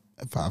wake up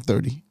at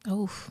 5:30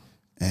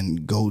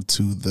 and go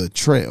to the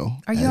trail.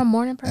 Are you a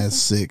morning person? At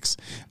 6.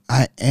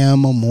 I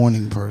am a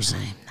morning person.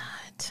 I'm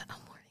not a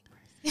morning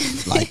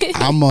person. Like,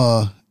 I'm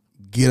a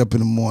get up in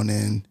the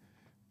morning,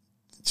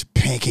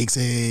 pancakes,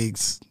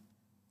 eggs.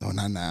 No,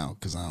 not now,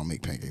 because I don't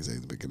make pancakes,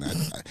 eggs. But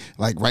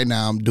like right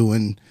now, I'm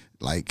doing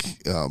like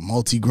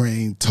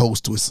multi-grain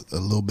toast with a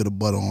little bit of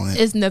butter on it.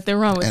 There's nothing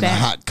wrong with and that. And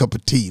a hot cup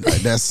of tea.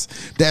 Like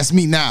that's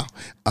me now.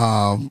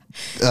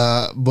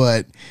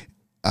 But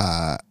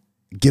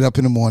get up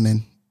in the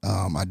morning.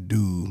 I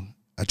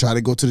try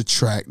to go to the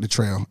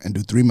trail, and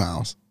do 3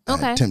 miles.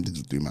 Okay. I attempt to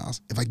do 3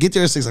 miles. If I get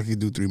there at 6, I can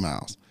do 3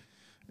 miles.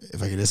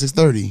 If I get there at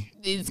 6:30,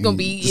 it's gonna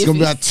be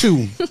about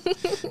 2.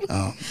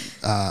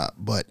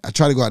 But I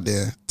try to go out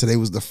there. Today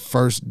was the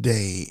first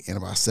day in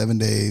about 7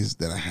 days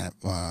that I have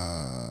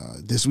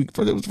this week.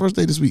 It was the first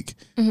day this week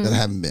that I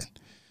haven't been.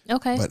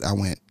 Okay. But I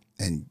went,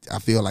 and I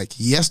feel like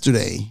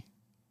yesterday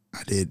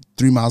I did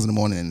 3 miles in the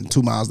morning and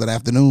 2 miles that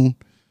afternoon.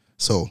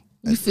 So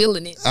you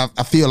feeling it?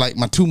 I feel like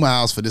my 2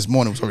 miles for this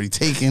morning was already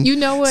taken. You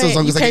know what? So as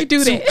long you as can't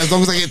do that. As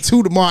long as I get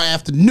 2 tomorrow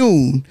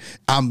afternoon,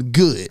 I'm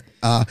good.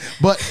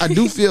 But I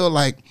do feel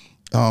like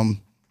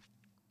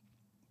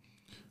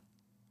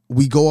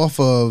we go off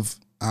of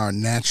our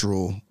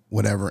natural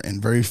whatever,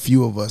 and very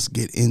few of us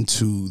get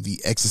into the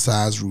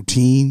exercise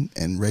routine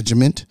and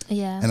regiment.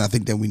 Yeah. And I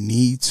think that we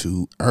need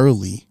to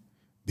early,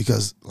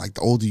 because like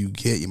the older you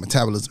get, your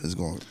metabolism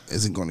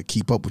isn't going to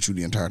keep up with you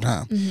the entire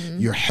time.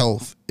 Your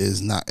health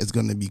is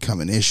going to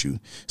become an issue.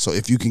 So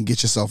if you can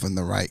get yourself in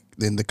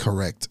the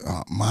correct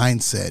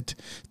mindset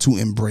to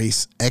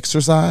embrace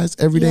exercise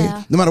every day,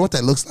 no matter what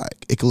that looks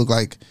like. It could look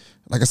like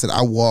I said,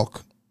 I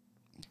walk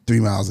 3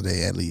 miles a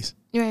day at least.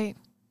 Right.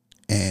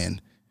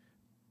 And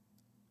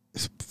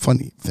it's a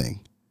funny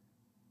thing.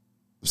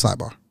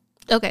 Sidebar.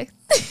 Okay.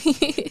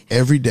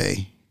 Every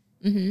day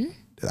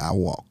that I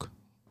walk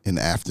in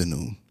the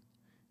afternoon,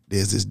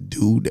 there's this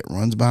dude that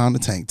runs behind the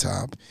tank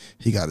top.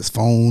 He got his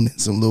phone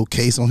and some little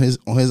case on his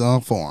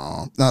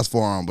forearm. Not his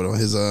forearm, but on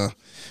his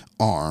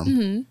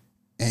arm.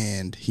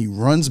 And he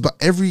runs by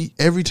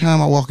every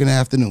time I walk in the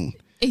afternoon.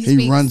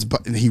 He runs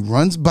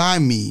by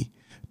me,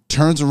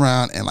 turns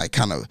around, and like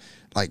kind of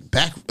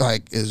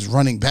is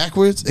running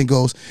backwards and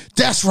goes,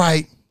 "That's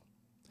right.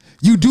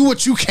 You do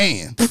what you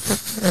can.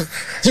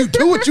 You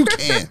do what you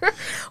can."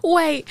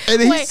 Wait,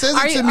 says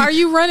it to me. Are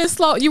you running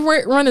slow? You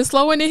weren't running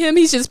slower than him.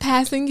 He's just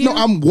passing you. No,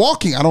 I'm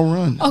walking. I don't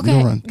run. Okay,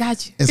 don't run.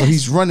 Got you. And so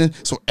he's running.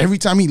 So every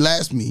time he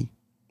laps me,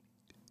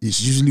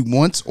 it's usually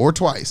once or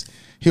twice,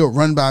 he'll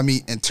run by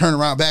me and turn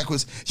around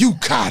backwards. "You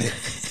got it."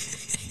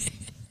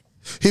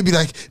 He'll be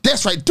like,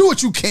 "That's right. Do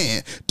what you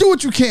can. Do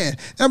what you can."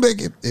 And I'm like,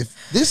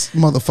 if this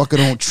motherfucker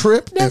don't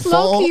trip and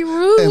fall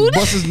rude. and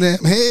bust his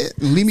damn head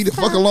and leave me the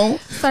fuck alone.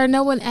 Sir,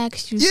 no one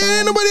asked you. Yeah, sir.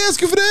 ain't nobody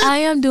asked you for that. I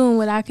am doing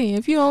what I can.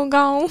 If you don't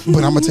go.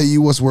 But I'm going to tell you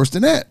what's worse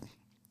than that.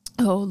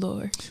 Oh,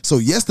 Lord. So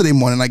yesterday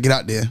morning, I get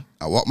out there.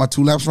 I walk my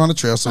 2 laps around the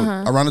trail. So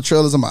around the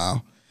trail is a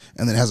mile.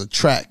 And then it has a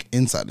track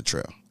inside the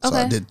trail. So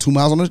I did 2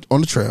 miles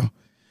on the trail.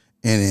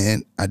 And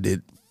then I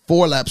did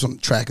 4 laps on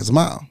the track as a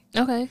mile.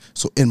 Okay.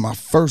 So in my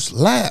first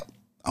lap,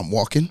 I'm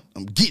walking.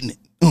 I'm getting it.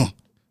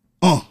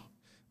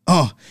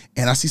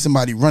 And I see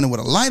somebody running with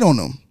a light on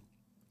them.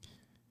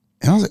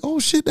 And I was like, "Oh,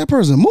 shit, that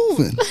person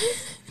moving."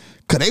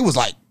 Because they was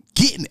like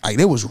getting it. Like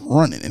they was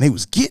running and they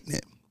was getting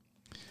it.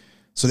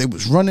 So they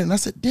was running. And I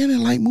said, "Damn, that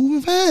light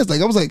moving fast."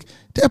 Like I was like,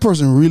 that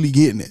person really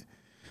getting it.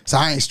 So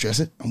I ain't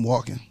stressing. I'm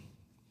walking.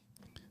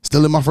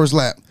 Still in my first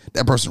lap.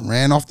 That person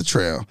ran off the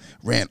trail,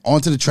 ran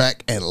onto the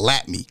track, and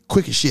lapped me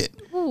quick as shit.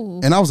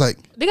 Ooh. And I was like,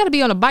 they got to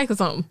be on a bike or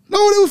something.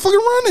 No, they were fucking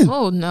running.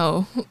 Oh,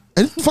 no.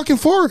 And fucking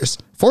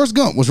Forrest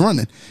Gump was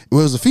running. It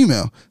was a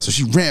female. So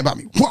she ran by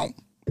me. Whoa.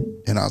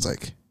 And I was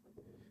like,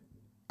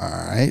 all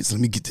right, so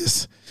let me get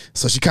this.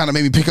 So she kind of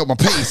made me pick up my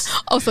pace.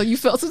 Oh, so you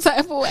felt some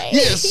type of way.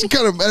 Yeah, she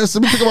kind of let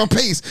me pick up my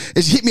pace.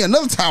 And she hit me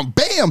another time.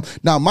 Bam.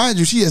 Now, mind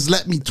you, she has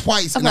lapped me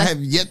twice. And I have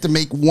yet to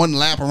make 1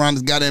 lap around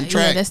this goddamn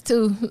track. Yeah, that's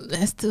 2.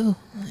 That's 2.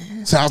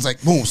 So I was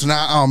like, boom. So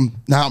now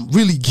I'm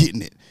really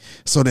getting it.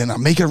 So then I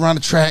make it around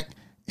the track.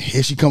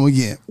 Here she come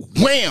again.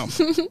 Wham!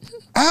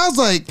 I was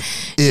like,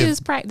 she was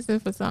practicing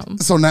for something.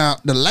 So now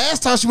the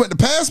last time she went to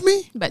pass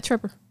me, but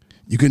tripper.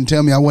 You couldn't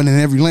tell me I wasn't in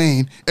every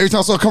lane. Every time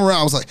I saw her come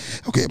around, I was like,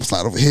 okay, I'm gonna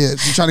slide over here.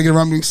 She's trying to get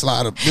around me,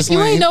 slide up this lane.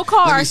 You ain't no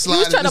car. You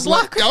was trying to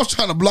block her. I was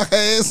trying to block her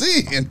ass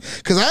in.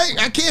 Because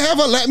I can't have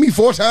her lap me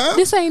 4 times.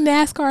 This ain't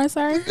NASCAR,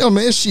 sir. Oh,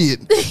 man,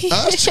 shit.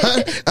 I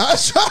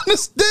was trying to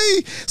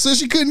stay so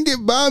she couldn't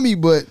get by me.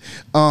 But,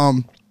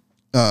 and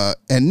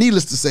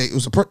needless to say, it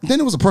was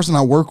a person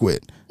I work with.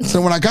 So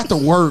when I got to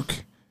work,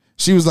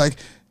 she was like,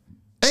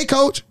 "Hey,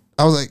 coach."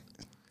 I was like,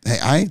 "Hey,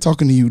 I ain't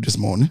talking to you this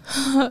morning."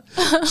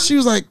 She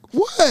was like,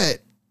 "What?"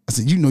 I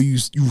said, you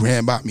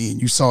ran by me and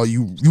you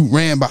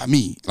ran by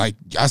me. Like,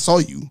 I saw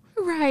you.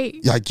 Right.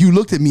 Like, you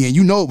looked at me and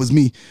you know it was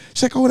me.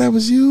 She's like, "Oh, that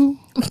was you?"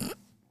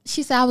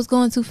 She said I was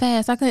going too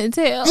fast. I couldn't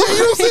tell. Yeah, you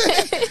know what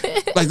I'm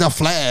saying? Like the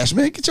Flash,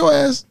 man. Get your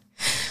ass.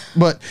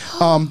 But,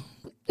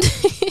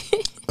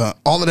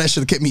 All of that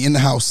should have kept me in the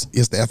house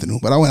yesterday afternoon,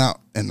 but I went out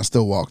and I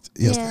still walked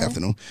yesterday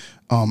afternoon.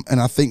 And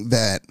I think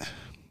that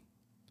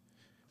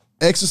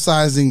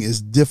exercising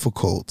is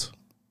difficult,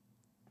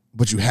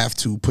 but you have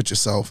to put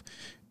yourself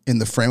in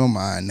the frame of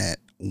mind that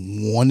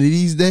one of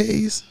these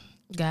days,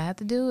 gotta have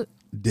to do it.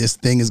 This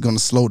thing is going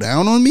to slow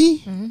down on me.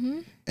 Mm-hmm.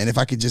 And if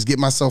I could just get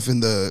myself in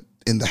the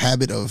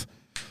habit of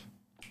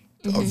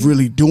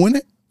really doing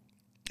it,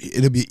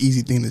 it'll be an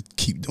easy thing to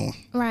keep doing.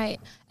 Right.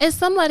 As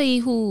somebody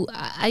who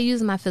I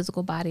use my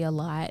physical body a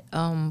lot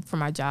for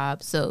my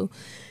job, so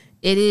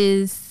it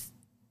is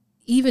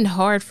even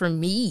hard for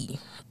me,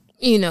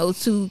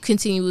 to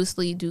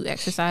continuously do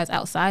exercise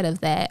outside of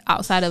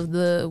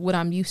what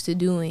I'm used to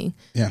doing.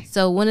 Yeah.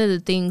 So one of the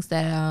things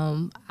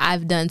that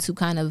I've done to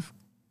kind of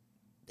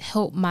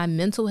help my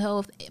mental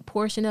health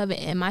portion of it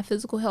and my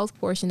physical health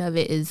portion of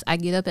it is I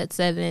get up at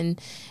 7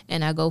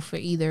 and I go for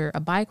either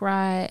a bike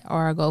ride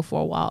or I go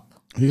for a walk.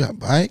 You got a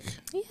bike?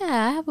 Yeah,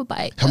 I have a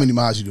bike. How many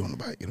miles you do on the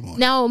bike in the morning?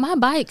 Now, my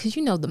bike, because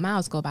the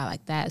miles go by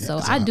like that. Yeah,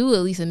 so I do at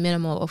least a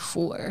minimum of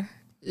 4.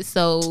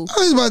 So I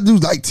was about to do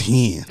like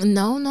 10.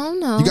 No.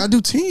 You got to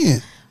do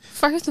 10.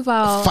 First of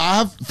all,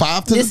 five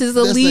to this the is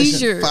a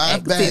leisure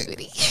 5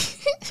 activity.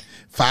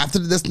 5 to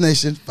the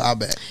destination, 5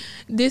 back.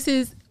 This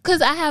is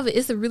because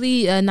it's a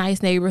really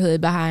nice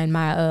neighborhood behind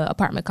my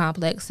apartment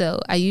complex. So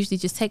I usually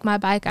just take my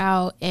bike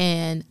out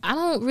and I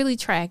don't really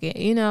track it.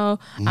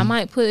 I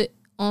might put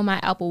on my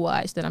Apple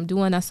Watch that I'm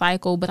doing a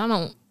cycle, but I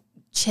don't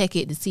check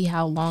it to see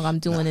how long I'm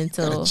doing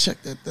until.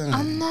 Check that thing.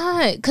 I'm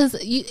not, because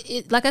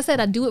like I said,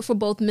 I do it for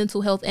both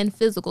mental health and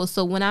physical.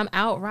 So when I'm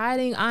out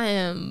riding, I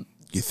am.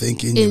 You're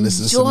thinking, you're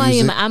listening to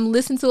music. I'm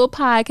listening to a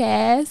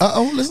podcast.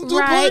 Listen to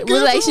a podcast.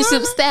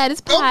 Relationship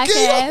Status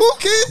Podcast.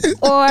 Okay.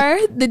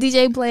 Or the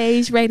DJ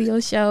Blaze radio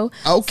show.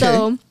 Okay.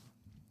 So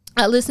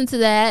I listen to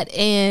that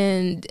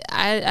and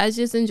I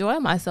just enjoy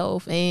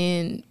myself.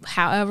 And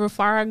however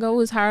far I go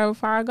is however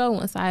far I go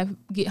once I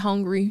get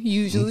hungry,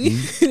 usually.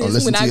 Or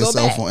listen to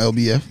yourself on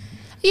LBF.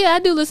 Yeah,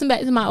 I do listen back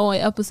to my own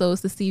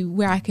episodes to see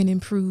where I can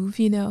improve,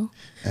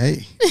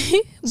 Hey.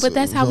 But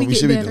that's how we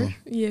get better.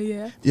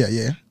 Yeah.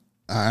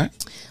 All right.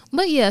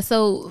 But yeah,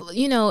 so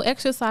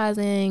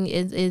exercising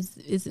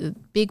is a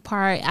big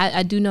part.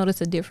 I do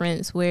notice a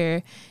difference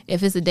where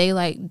if it's a day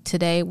like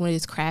today when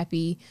it's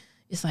crappy,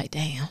 it's like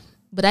damn.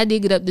 But I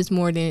did get up this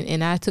morning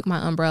and I took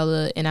my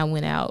umbrella and I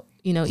went out,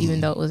 even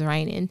though it was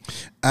raining.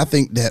 I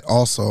think that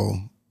also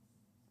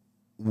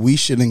we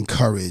should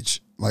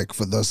encourage, like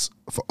for those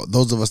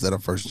of us that are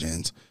first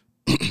gens,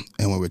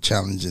 and when we're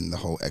challenging the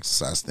whole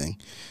exercise thing,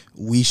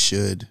 we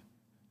should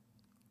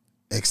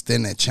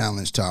extend that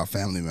challenge to our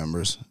family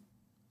members.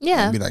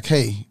 Yeah. And be like,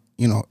 hey,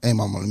 hey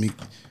mama,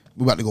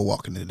 we're about to go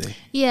walking today.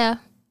 Yeah.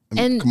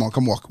 And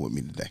come walking with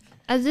me today.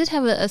 I did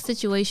have a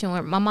situation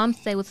where my mom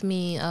stayed with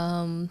me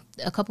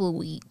a couple of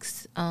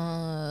weeks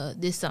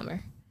this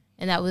summer.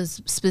 And that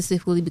was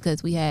specifically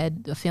because we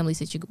had a family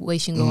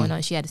situation going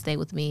on. She had to stay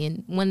with me.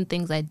 And one of the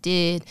things I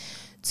did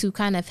to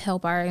kind of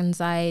help our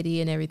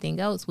anxiety and everything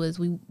else was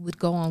we would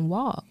go on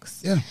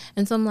walks. Yeah.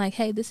 And so I'm like,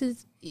 hey,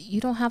 you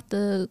don't have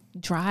to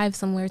drive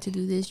somewhere to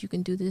do this. You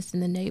can do this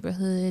in the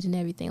neighborhood and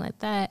everything like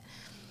that.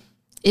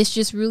 It's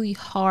just really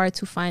hard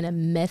to find a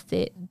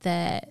method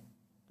that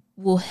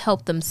will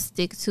help them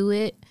stick to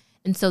it.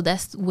 And so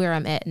that's where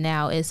I'm at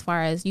now as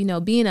far as,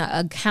 being an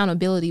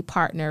accountability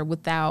partner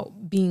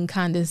without being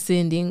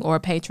condescending or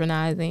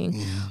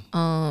patronizing,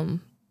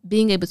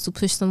 being able to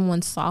push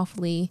someone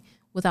softly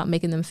without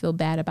making them feel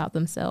bad about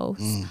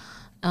themselves.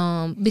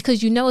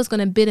 Because it's going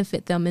to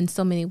benefit them in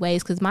so many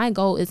ways. Because my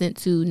goal isn't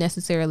to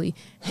necessarily,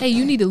 hey,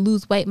 you need to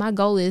lose weight. My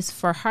goal is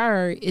for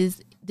her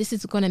this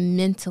is going to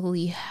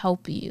mentally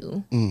help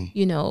you,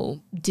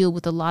 deal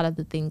with a lot of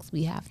the things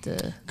we have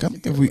to.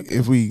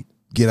 If we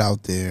get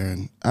out there,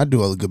 and I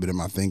do a good bit of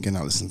my thinking.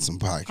 I listen to some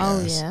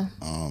podcasts.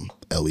 Oh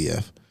yeah.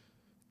 LEF.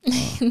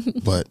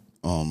 But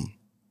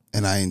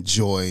and I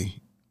enjoy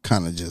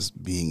kind of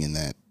just being in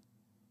that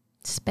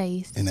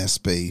space.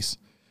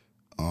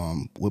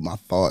 With my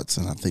thoughts,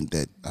 and I think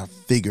that I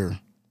figure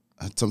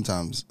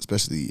sometimes,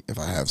 especially if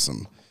I have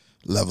some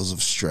levels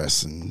of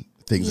stress and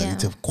things I need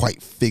to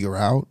quite figure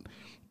out,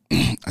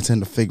 I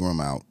tend to figure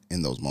them out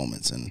in those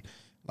moments. And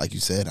like you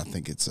said, I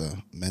think it's a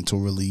mental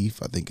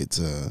relief. I think it's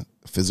a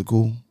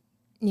physical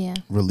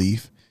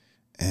relief.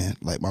 And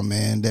like my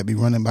man that be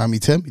running by me,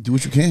 tell me, do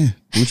what you can.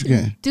 Do what you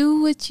can.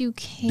 Do what you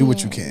can. Do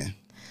what you can.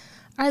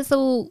 All right,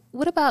 so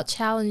what about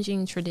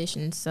challenging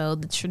traditions? So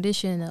the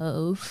tradition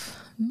of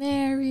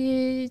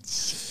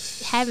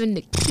marriage, having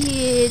the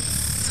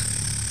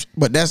kids.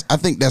 But I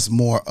think that's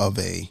more of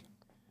a...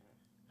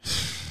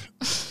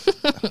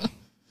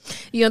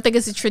 You don't think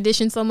it's a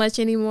tradition so much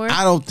anymore?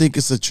 I don't think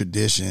it's a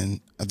tradition.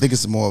 I think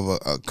it's more of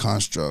a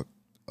construct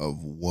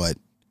of what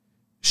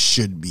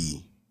should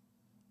be.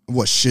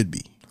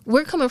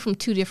 We're coming from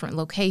 2 different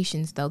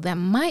locations, though. That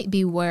might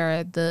be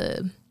where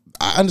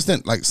I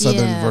understand, like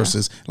Southern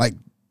versus, like,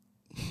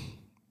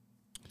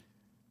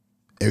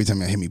 every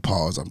time I hear me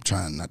pause, I'm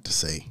trying not to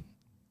say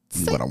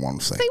what I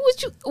want to say. Say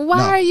what you.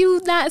 Why are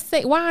you not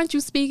saying? Why aren't you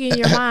speaking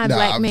your mind,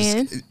 black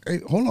man? Hey,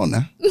 hold on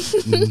now.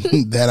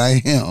 That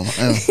I am.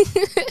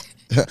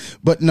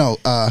 But no,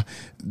 I'm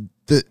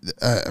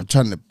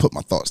trying to put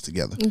my thoughts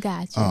together.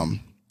 Gotcha.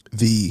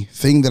 The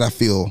thing that I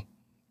feel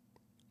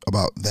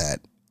about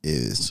that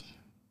is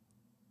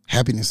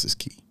happiness is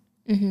key.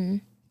 Mm-hmm.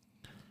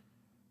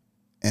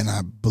 And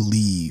I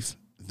believe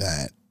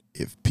that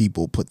if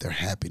people put their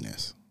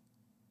happiness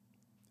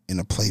in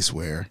a place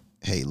where,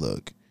 hey,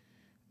 look,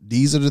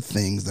 these are the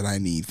things that I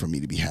need for me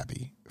to be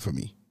happy for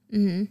me.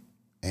 Mm-hmm.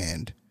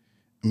 And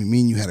I mean,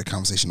 me and you had a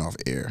conversation off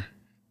air,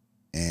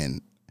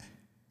 and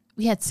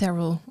we had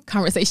several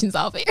conversations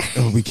off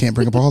air. We can't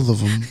bring up all of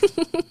them.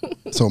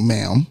 So,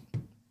 ma'am.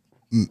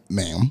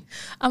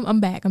 I'm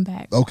back.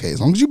 Okay,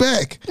 as long as you're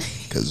back,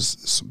 because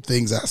some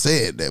things I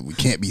said that we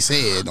can't be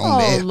said on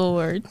there. Oh,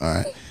 Lord. All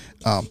right.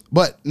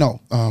 But no,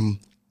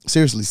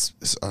 seriously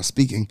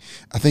speaking,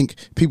 I think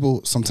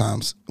people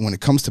sometimes, when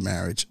it comes to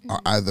marriage,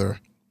 are either,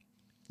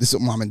 this is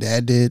what mom and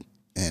dad did,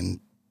 and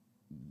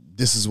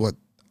this is what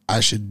I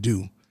should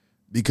do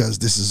because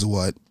this is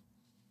what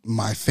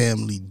my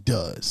family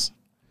does.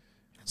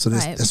 So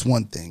that's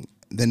one thing.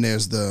 Then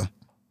there's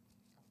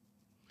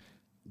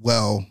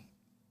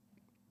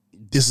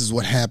this is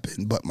what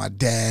happened, but my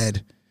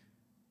dad,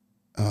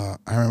 I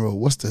remember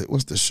what's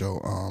the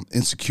show,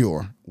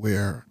 Insecure,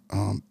 where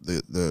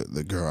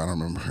the girl, I don't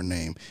remember her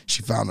name,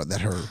 she found out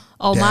that her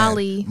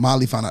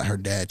Molly found out her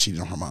dad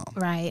cheated on her mom.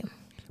 Right.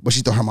 But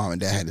she thought her mom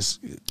and dad had this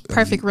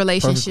perfect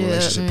relationship,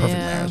 perfect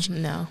marriage.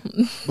 No.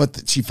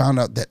 But she found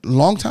out that a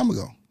long time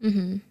ago,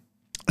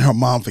 her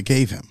mom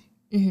forgave him.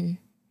 Mm-hmm.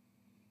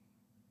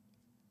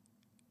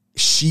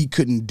 She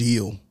couldn't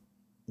deal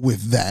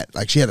with that.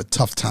 Like, she had a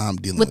tough time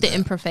dealing with the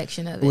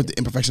imperfection of it. With the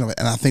imperfection of it.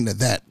 And I think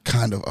that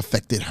kind of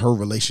affected her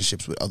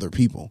relationships with other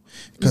people.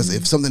 Because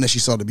if something that she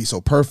saw to be so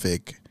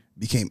perfect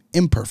became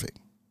imperfect.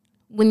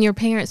 When your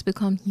parents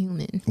become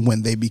human.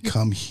 When they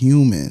become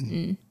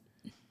human.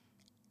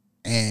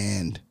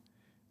 And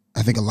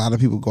I think a lot of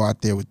people go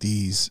out there with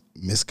these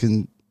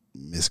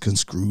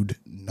misconstrued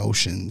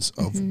notions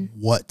of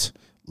what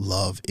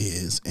love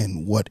is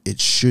and what it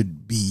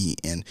should be,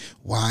 and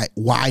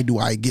why do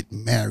I get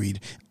married?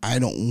 I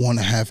don't want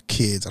to have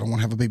kids. I don't want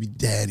to have a baby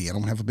daddy. I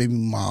don't want to have a baby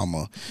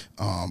mama.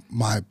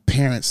 My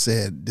parents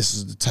said this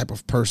is the type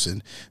of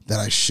person that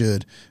I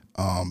should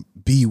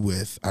be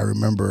with. I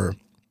remember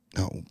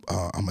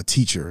I'm a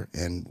teacher,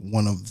 and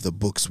one of the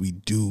books we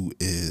do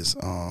is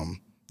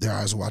Their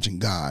Eyes Are Watching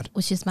God,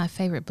 which is my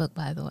favorite book,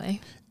 by the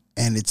way.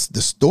 And it's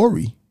the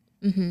story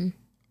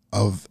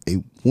of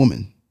a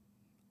woman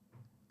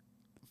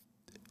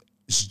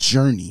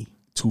journey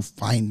to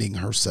finding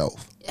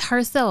herself,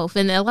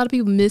 and a lot of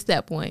people miss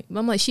that point.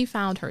 I'm like, she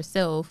found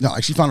herself. No,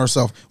 like, she found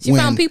herself. She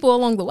found people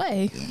along the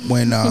way.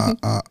 When not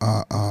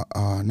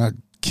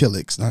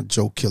Killix, not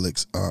Joe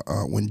Killix.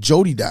 When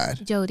Jody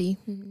died.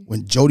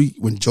 When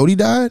Jody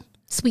died.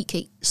 Sweet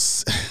Cake.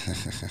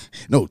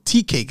 No,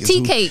 Tea Cake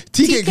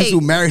is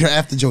who married her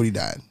after Jody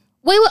died.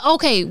 Wait,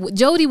 okay.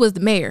 Jody was the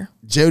mayor.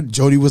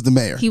 Jody was the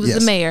mayor. He was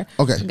the mayor.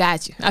 Okay,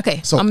 got you. Okay,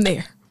 so I'm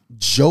there.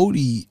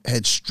 Jody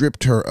had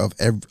stripped her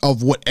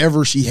of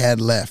whatever she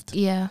had left.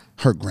 Yeah.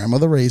 Her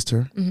grandmother raised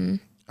her. Mm-hmm.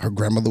 Her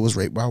grandmother was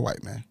raped by a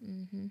white man.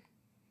 Mm-hmm.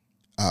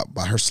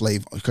 By her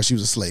slave, because she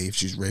was a slave.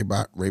 She was raped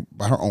by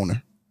her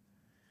owner.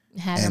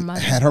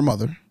 Had her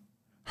mother.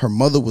 Her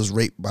mother was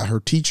raped by her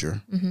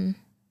teacher and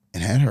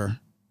had her.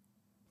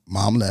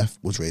 Mom left,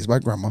 was raised by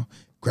grandma.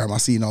 Grandma,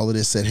 seeing all of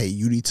this, said, hey,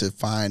 you need to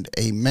find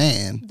a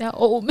man. That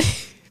old man.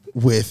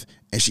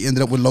 And she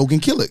ended up with Logan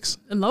Killix.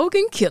 And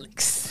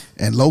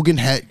Logan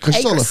had,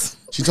 because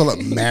she told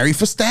her, marry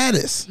for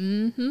status.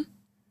 Mm-hmm.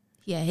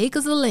 Yeah,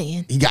 acres of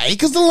land. He got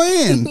acres of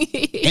land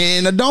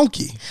and a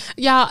donkey.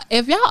 Y'all,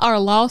 if y'all are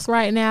lost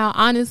right now,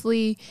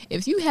 honestly,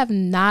 if you have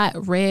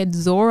not read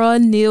Zora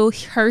Neale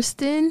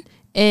Hurston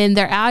and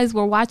Their Eyes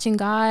Were Watching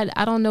God,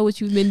 I don't know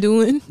what you've been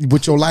doing.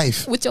 With your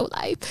life.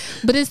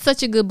 But it's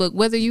such a good book,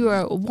 whether you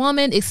are a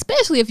woman,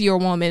 especially if you're a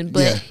woman,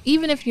 but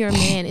even if you're a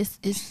man,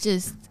 it's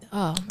just...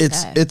 Oh,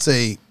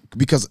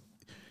 because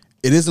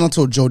it isn't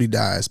until Jody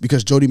dies,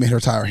 because Jody made her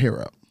tie her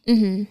hair up.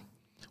 Mm-hmm.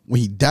 When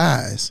he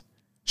dies,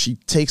 she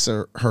takes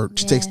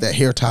she takes that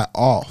hair tie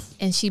off,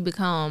 and she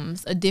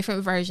becomes a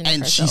different version of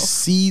herself. And she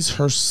sees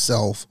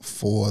herself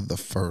for the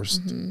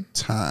first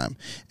time.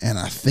 And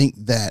I think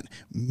that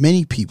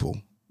many people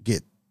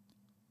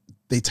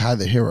they tie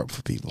their hair up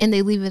for people, and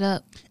they leave it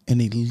up.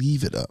 They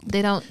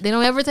don't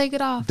ever take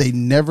it off. They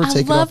never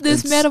take it off. I love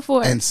this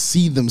metaphor. And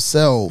see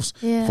themselves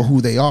for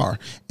who they are.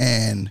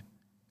 And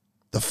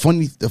the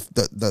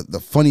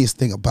funniest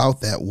thing about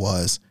that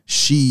was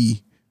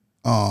she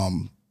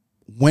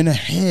went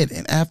ahead,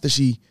 and after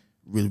she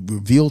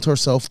revealed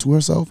herself to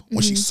herself,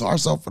 when she saw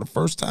herself for the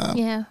first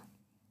time,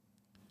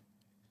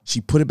 she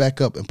put it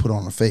back up and put it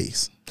on her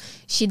face.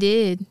 She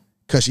did.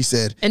 Because she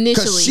said,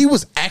 initially, because she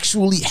was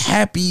actually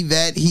happy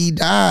that he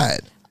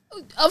died.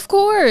 Of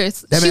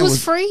course, she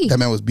was free. That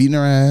man was beating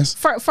her ass.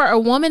 For a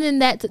woman in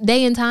that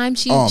day and time,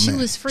 she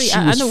was free.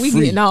 I know we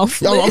getting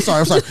off. Oh, I'm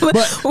sorry.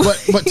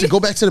 But to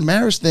go back to the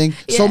marriage thing,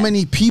 so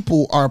many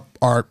people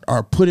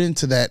are put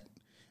into that,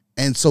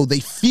 and so they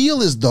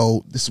feel as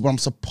though this is what I'm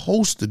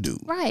supposed to do.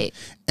 Right.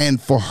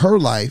 And for her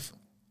life,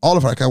 all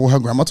of her, like what her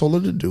grandma told her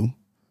to do,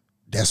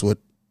 that's what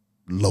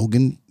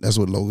Logan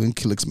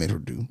Killix made her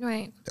do.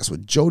 Right. That's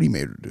what Jody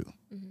made her do.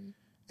 Mm-hmm.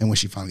 And when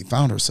she finally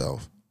found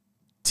herself,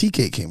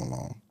 TK came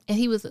along. And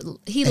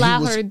he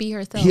allowed her to be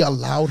herself. He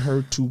allowed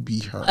her to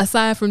be her.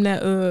 Aside from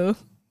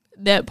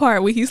that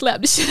part where he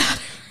slapped the shit out of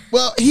her.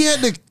 Well, he had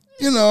to,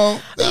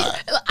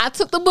 I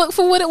took the book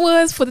for what it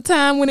was, for the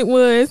time when it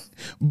was.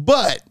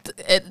 But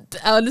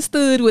I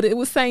understood what it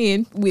was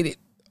saying with it.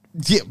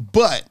 Yeah,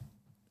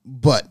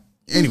 but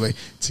anyway,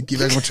 to get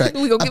back on track,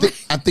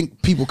 I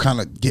think people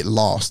kind of get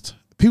lost.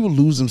 People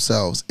lose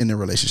themselves in their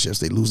relationships.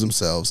 They lose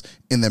themselves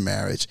in their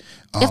marriage.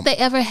 If they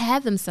ever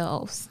had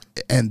themselves.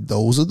 And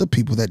those are the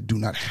people that do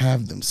not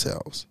have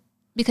themselves.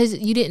 Because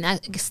you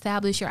didn't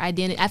establish your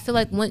identity. I feel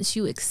like once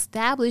you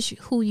establish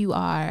who you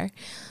are,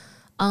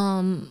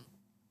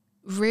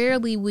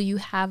 rarely will you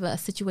have a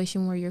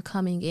situation where you're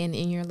coming in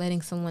and you're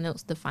letting someone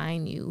else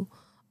define you.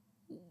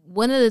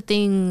 One of the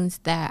things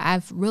that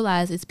I've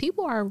realized is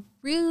people are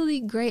really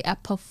great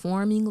at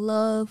performing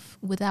love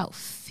without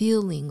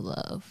feeling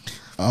love.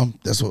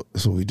 That's what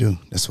we do.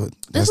 That's what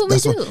we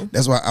do.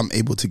 That's why I'm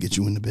able to get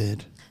you in the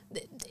bed.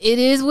 It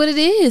is what it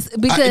is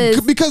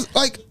because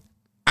like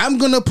I'm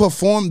gonna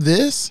perform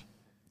this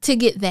to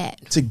get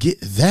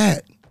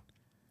that.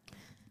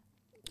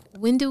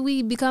 When do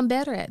we become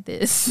better at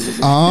this?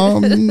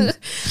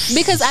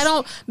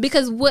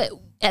 Because what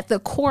at the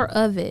core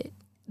of it,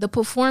 the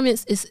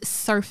performance is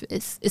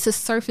surface. It's a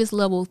surface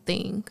level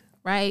thing,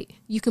 right?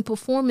 You can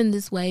perform in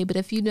this way, but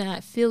if you do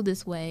not feel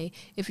this way,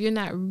 if you're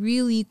not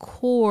really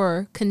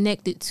core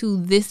connected to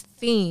this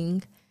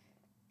thing,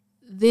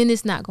 then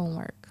it's not going to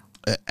work.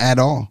 At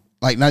all.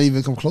 Like, not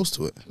even come close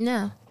to it.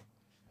 No.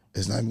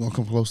 It's not even going to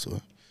come close to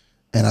it.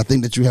 And I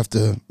think that you have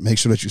to make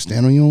sure that you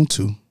stand on your own,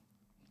 too.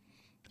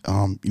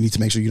 You need to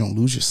make sure you don't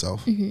lose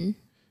yourself in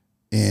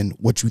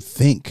what you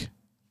think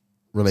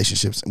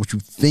relationships and what you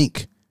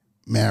think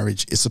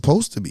marriage is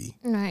supposed to be.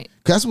 Right.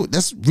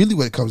 That's really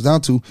what it comes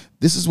down to.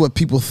 This is what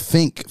people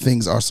think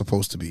things are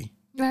supposed to be.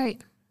 Right.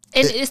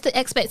 And it's the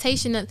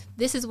expectation of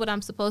this is what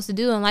I'm supposed to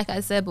do. And like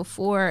I said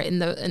before in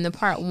the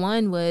part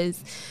one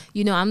was,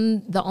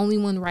 I'm the only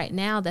one right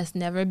now that's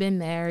never been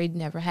married,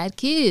 never had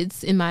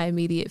kids in my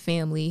immediate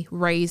family,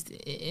 raised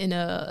in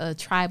a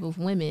tribe of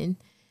women.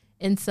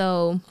 And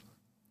so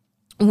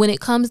when it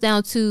comes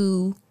down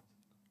to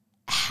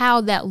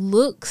how that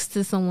looks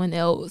to someone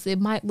else,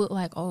 it might look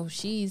like, oh,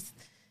 she's,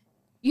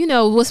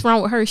 what's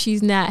wrong with her?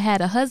 She's not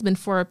had a husband.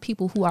 For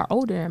people who are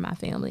older in my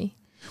family.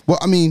 Well,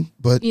 I mean,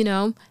 but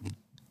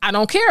I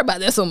don't care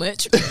about that so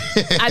much.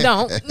 I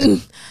don't.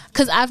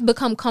 Because I've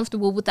become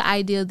comfortable with the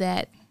idea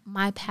that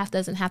my path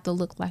doesn't have to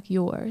look like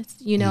yours.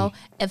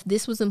 If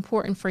this was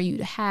important for you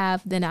to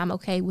have, then I'm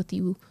okay with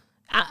you.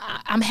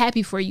 I'm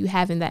happy for you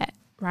having that,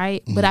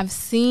 right? But I've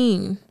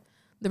seen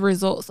the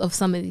results of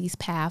some of these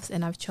paths,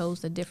 and I've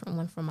chose a different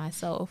one for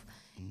myself.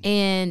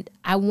 And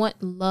I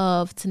want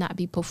love to not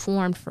be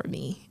performed for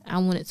me. I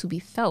want it to be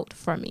felt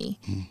for me.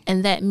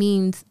 And that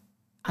means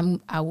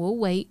I will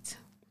wait.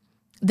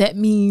 That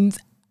means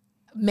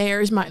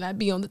marriage might not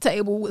be on the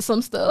table with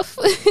some stuff.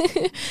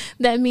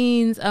 That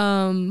means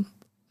I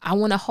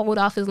want to hold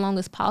off as long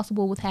as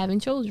possible with having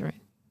children.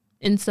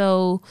 And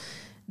so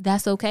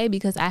that's okay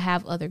because I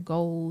have other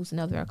goals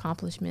and other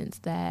accomplishments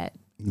that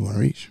you want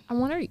to reach. I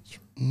want to reach.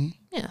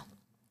 Yeah.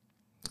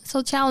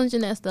 So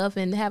challenging that stuff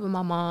and having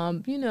my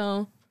mom,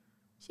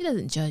 she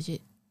doesn't judge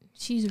it.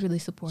 She's really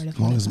supportive.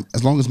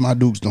 As long as my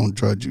dukes don't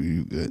judge you,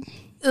 you good.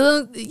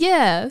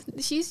 Yeah,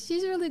 she's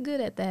really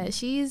good at that.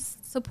 She's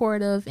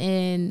supportive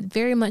and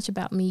very much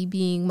about me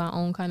being my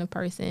own kind of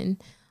person.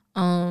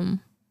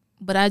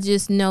 But I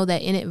just know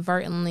that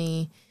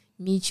inadvertently,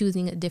 me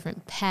choosing a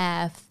different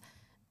path,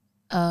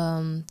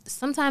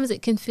 sometimes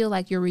it can feel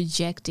like you're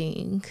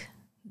rejecting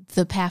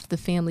the path the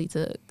family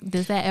took.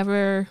 Does that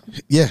ever?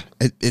 Yeah,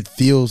 it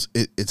feels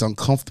it's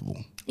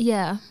uncomfortable.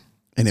 Yeah.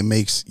 And it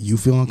makes you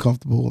feel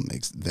uncomfortable. It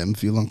makes them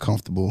feel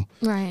uncomfortable.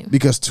 Right.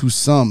 Because to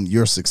some,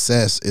 your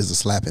success is a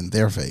slap in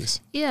their face.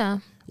 Yeah.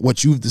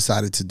 What you've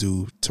decided to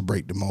do to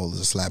break the mold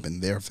is a slap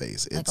in their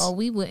face. It's like,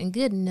 we wasn't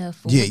good enough.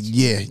 For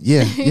Yeah.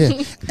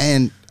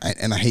 And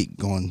I hate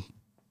going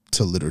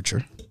to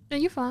literature. No,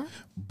 you're fine.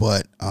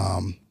 But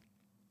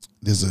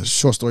there's a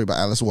short story by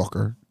Alice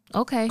Walker.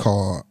 Okay.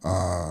 Called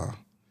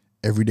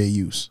Everyday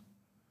Use.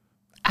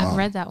 I've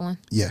read that one.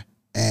 Yeah.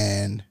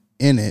 And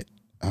in it,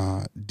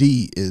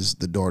 Dee is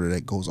the daughter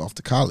that goes off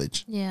to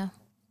college. Yeah.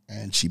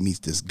 And she meets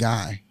this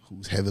guy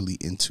who's heavily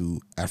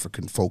into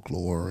African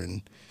folklore,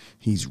 and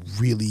he's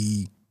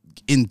really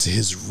into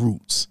his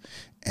roots.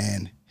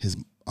 And his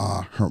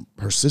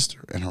her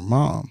sister and her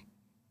mom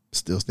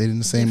still stayed in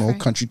the same old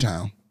country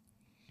town.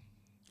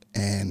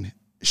 And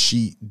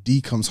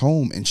Dee comes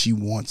home and she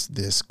wants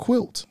this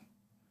quilt.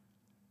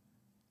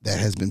 that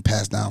has been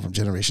passed down from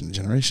generation to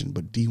generation.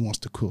 But D wants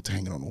the quilt to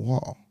hang it on the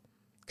wall.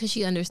 Because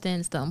she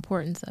understands the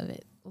importance of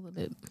it a little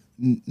bit.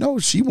 No,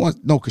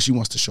 because she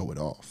wants to show it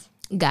off.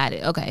 Got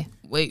it. Okay.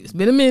 Wait, it's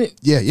been a minute.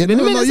 Yeah. You're good.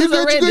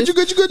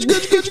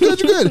 You're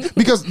good.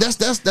 Because that's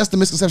the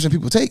misconception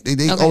people take.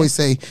 They always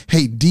say,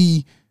 "Hey,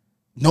 D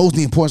knows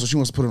the importance, so she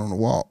wants to put it on the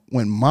wall."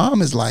 When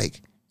mom is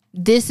like,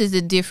 "This is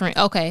a different."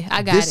 Okay,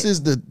 I got it. This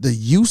is the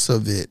use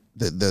of it.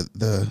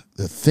 The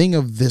thing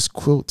of this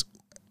quilt.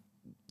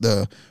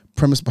 The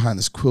premise behind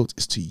this quilt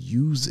is to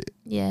use it.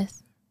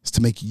 Yes. It's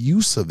to make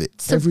use of it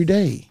every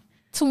day.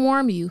 To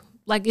warm you.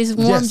 Like it's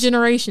warm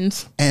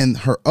generations. And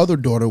her other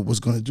daughter was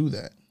going to do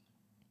that.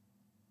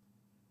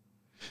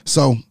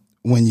 So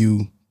when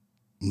you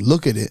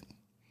look at it,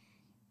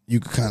 you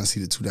can kind of see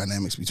the two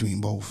dynamics between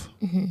both.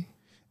 Mm-hmm.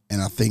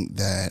 And I think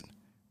that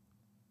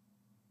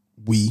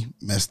we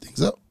mess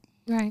things up.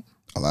 Right.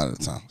 A lot of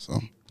the time.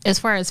 So as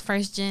far as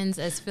first gens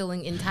as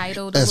feeling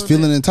entitled. I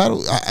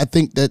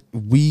think that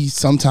we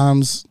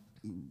sometimes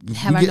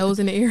have our nose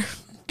in the air.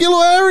 Get a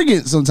little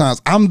arrogant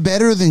sometimes. I'm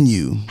better than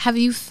you. Have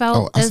you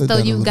felt as though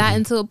you've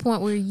gotten to a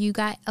point where you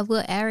got a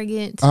little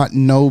arrogant?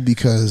 No,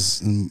 because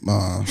there's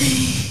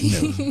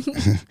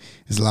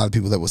a lot of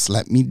people that will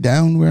slap me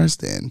down where I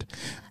stand.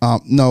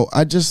 No,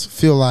 I just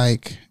feel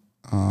like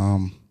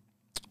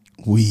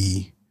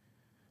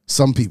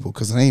some people,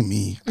 because it ain't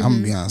me. Mm-hmm. I'm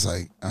gonna be honest.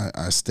 Like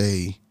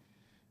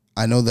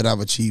I know that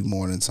I've achieved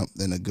more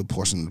than a good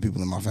portion of the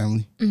people in my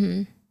family,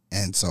 mm-hmm.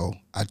 and so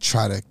I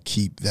try to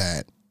keep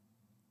that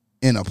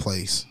in a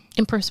place.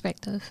 In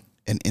perspective.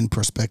 And in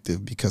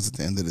perspective, because at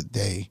the end of the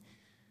day,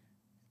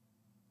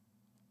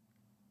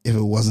 if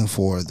it wasn't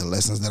for the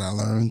lessons that I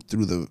learned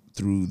through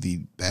the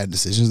bad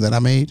decisions that I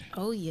made,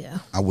 oh yeah,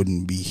 I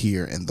wouldn't be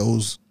here. And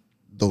those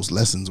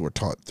lessons were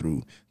taught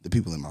through the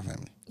people in my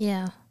family.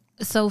 Yeah.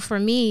 So for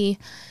me,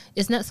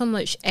 it's not so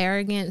much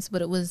arrogance,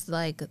 but it was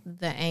like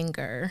the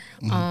anger,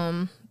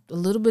 mm-hmm. A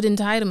little bit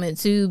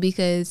entitlement too,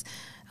 because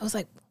I was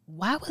like,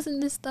 why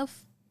wasn't this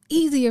stuff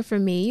easier for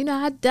me? You know,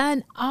 I'd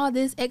done all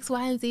this X,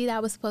 Y, and Z that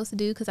I was supposed to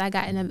do because I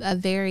got in a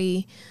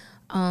very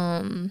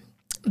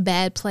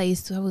bad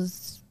place. So I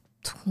was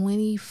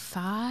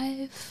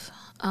 25,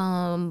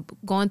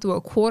 going through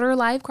a quarter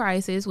life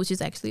crisis, which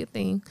is actually a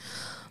thing.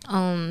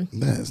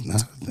 That is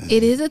not a thing.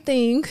 It is a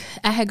thing.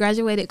 I had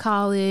graduated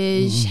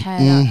college,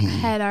 mm-hmm.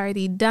 had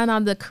already done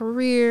all the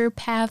career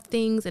path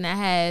things, and I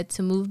had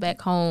to move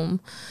back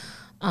home.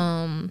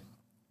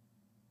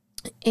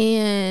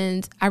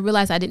 And I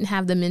realized I didn't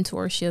have the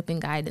mentorship and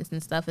guidance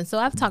and stuff. And so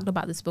I've talked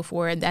about this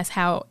before, and that's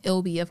how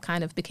LBF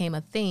kind of became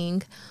a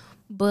thing.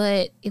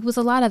 But it was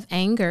a lot of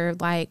anger.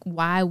 Like,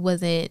 why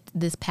wasn't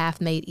this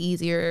path made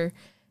easier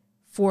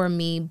for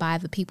me by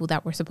the people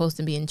that were supposed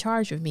to be in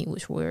charge of me,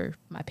 which were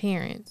my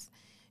parents?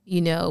 You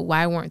know,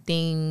 why weren't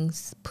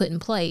things put in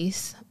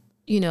place,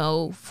 you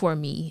know, for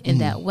me in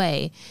that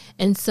way?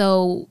 And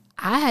so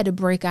I had to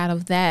break out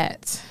of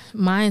that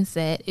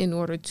mindset in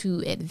order to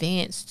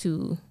advance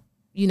to,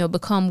 you know,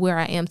 become where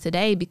I am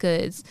today,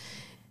 because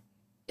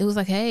it was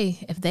like,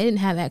 hey, if they didn't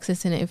have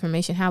access to the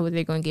information, how were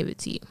they going to give it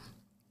to you?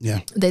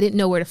 Yeah. They didn't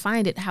know where to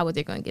find it. How were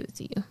they going to give it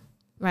to you?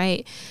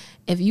 Right.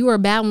 If you are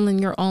battling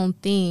your own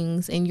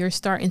things and you're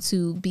starting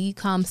to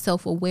become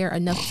self-aware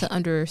enough to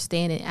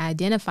understand and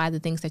identify the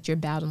things that you're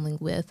battling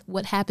with,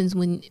 what happens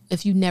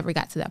if you never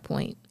got to that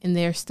point and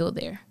they're still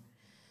there?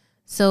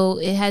 So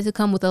it had to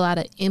come with a lot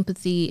of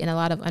empathy and a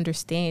lot of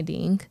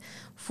understanding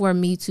for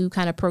me to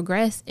kind of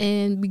progress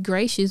and be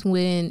gracious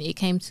when it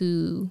came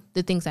to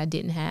the things I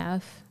didn't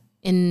have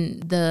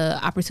and the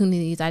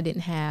opportunities I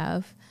didn't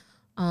have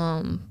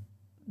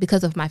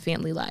because of my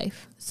family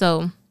life.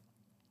 So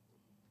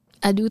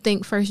I do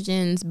think first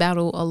gens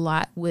battle a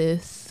lot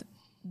with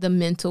the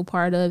mental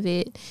part of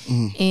it,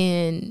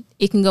 and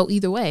it can go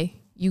either way.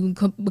 You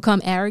can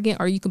become arrogant,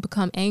 or you can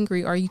become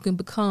angry, or you can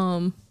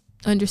become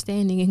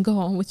understanding and go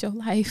on with your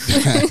life.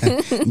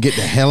 Get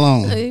the hell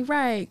on.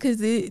 Right,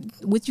 because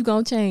what you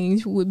gonna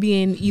change with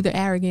being either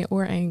arrogant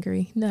or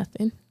angry?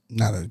 Nothing.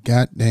 Not a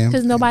goddamn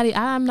Because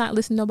I'm not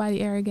listening to nobody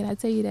arrogant. I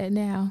tell you that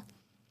now.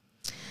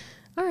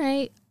 All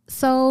right,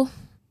 so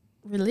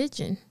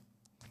religion.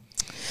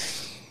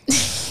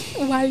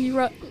 Why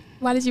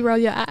did you roll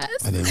your eyes?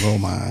 I didn't roll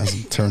my eyes.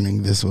 I'm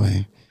turning this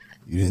way.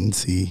 You didn't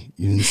see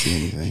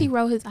anything. He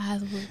rolled his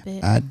eyes a little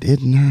bit. I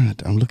did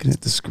not. I'm looking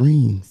at the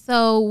screen.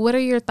 So what are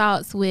your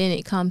thoughts when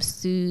it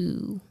comes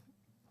to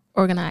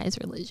organized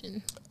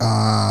religion?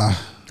 Or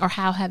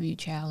how have you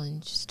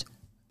challenged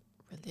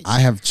religion? I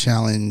have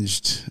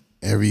challenged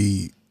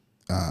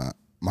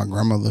my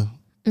grandmother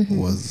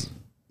was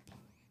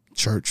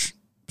church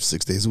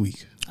 6 days a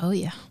week. Oh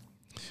yeah.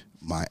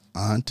 My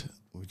aunt,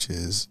 which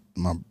is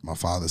my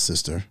father's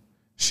sister,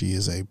 she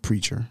is a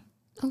preacher.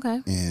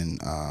 Okay.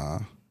 And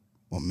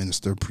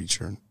minister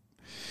preacher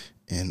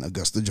in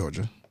Augusta,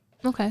 Georgia.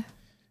 Okay.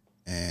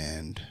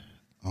 And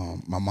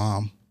my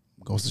mom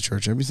goes to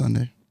church every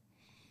Sunday,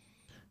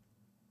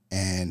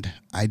 and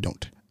I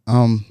don't.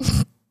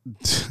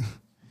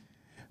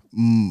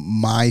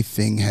 My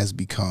thing has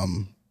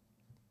become,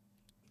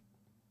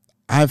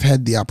 I've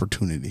had the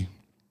opportunity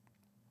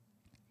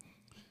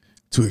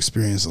to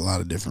experience a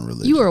lot of different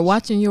religions. You are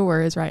watching your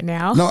words right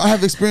now. No, I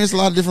have experienced a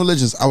lot of different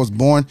religions. When I was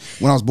born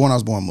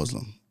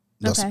Muslim.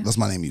 That's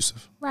my name,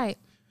 Yusuf. Right.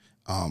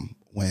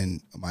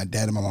 When my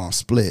dad and my mom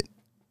split,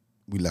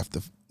 we left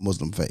the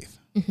Muslim faith.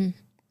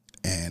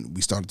 And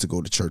we started to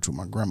go to church with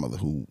my grandmother,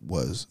 who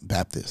was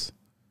Baptist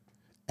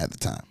at the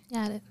time.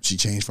 Got it. She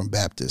changed from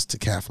Baptist to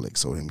Catholic,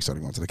 so then we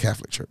started going to the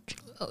Catholic church.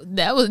 Oh,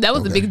 that was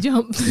a big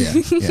jump. Yeah.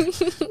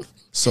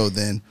 So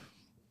then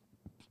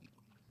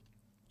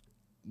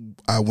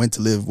I went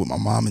to live with my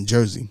mom in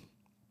Jersey,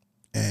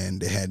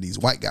 and they had these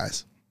white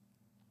guys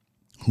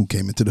who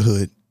came into the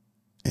hood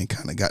and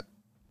kind of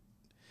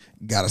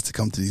got us to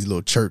come to these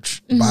little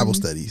church Bible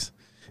studies.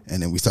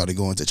 And then we started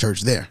going to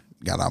church there.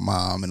 Got our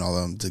mom and all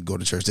of them to go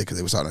to church there because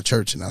they were starting a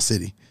church in our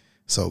city.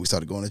 So we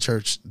started going to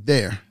church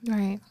there.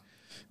 Right.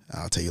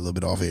 I'll tell you a little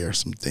bit off air,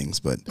 some things,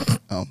 but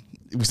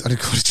we started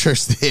going to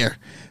church there.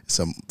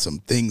 Some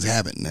things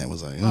happened, and I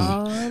was like,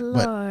 oh,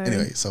 but Lord.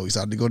 anyway, so we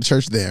started to go to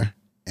church there,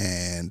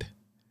 and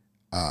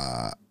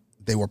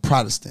they were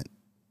Protestant.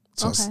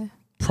 So Okay.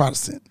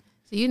 Protestant.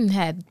 So you didn't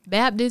had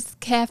Baptist,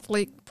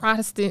 Catholic,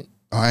 Protestant,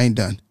 Oh, I ain't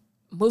done.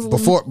 Muslim.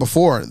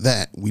 Before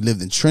that, we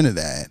lived in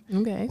Trinidad.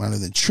 Okay. When I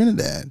lived in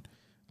Trinidad,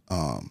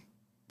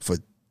 for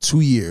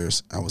 2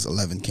 years, I was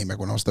 11. Came back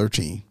when I was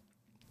 13.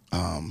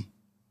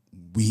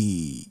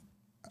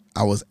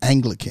 I was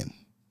Anglican.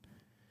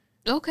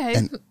 Okay.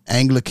 And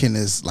Anglican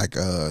is like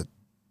a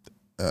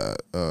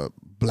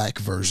black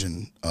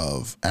version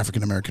of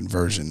African American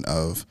version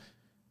of.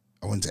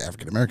 I wouldn't say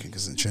African American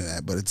because it's in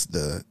Trinidad, but it's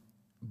the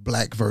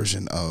black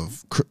version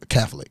of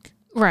Catholic.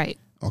 Right.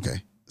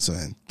 Okay. So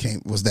then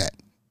came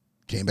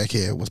back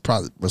here was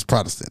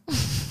Protestant.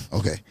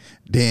 Okay.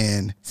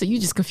 Then So you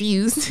just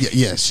confused.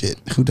 yeah, shit.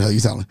 Who the hell you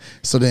telling?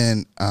 So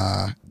then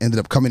ended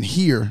up coming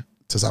here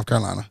to South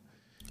Carolina.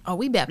 Oh,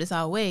 we Baptist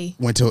all the way.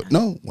 Went to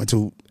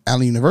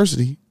Allen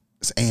University.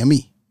 It's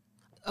AME.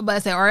 But I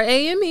said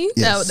RAME.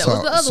 Yes. That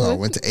was the other so one. I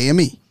went to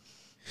AME.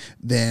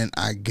 Then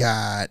I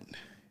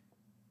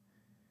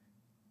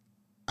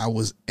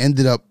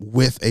ended up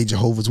with a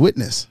Jehovah's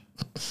Witness.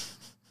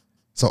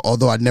 So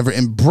although I never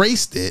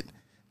embraced it,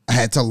 I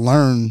had to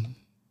learn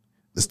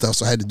the stuff.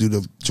 So I had to do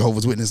the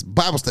Jehovah's Witness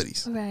Bible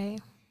studies. Right.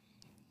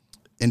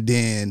 And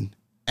then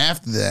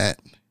after that,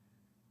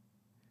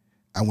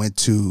 I went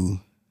to,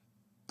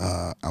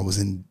 I was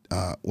in,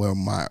 where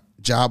my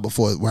job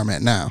before where I'm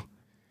at now,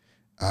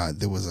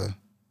 there was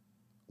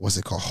what's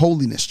it called?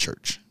 Holiness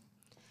Church.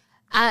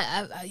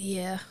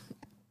 Yeah.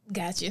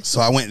 Gotcha.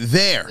 So I went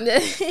there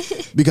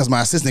because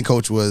my assistant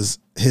coach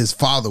his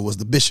father was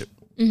the bishop.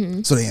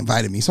 Mm-hmm. So they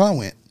invited me. So I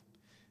went.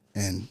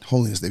 And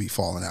Holiness, they be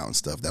falling out and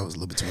stuff. That was a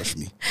little bit too much for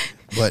me.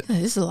 But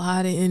It's a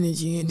lot of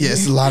energy in here. yeah,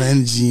 it's a lot of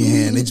energy in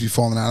here, and they just be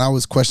falling out. I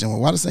was questioning,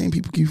 well, why the same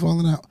people keep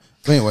falling out?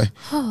 But anyway,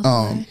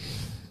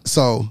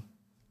 so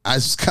I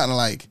was kind of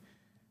like,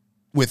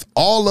 with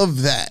all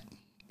of that,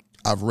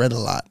 I've read a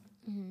lot.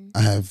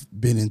 I have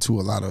been into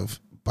a lot of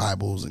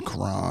Bibles and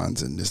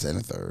Qurans and this, that, and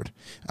the third.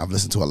 I've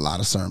listened to a lot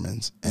of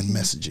sermons and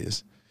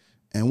messages.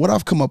 And what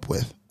I've come up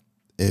with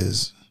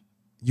is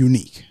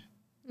unique.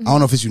 I don't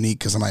know if it's unique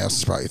because somebody else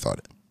has probably thought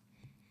it.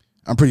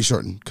 I'm pretty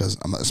certain because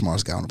I'm not the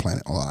smartest guy on the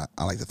planet, although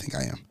I like to think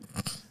I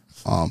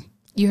am.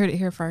 You heard it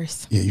here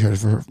first. Yeah, you heard it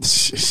for her.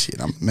 Shit,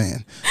 I'm a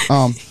man.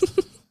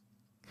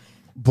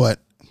 But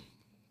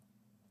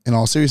in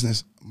all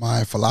seriousness,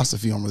 my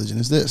philosophy on religion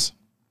is this.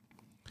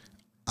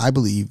 I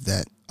believe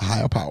that a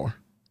higher power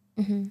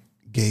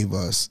gave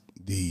us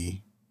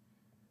the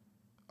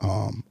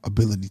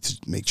ability to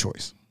make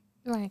choice.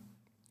 Right.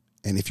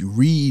 And if you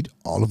read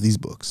all of these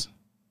books,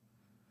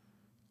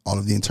 all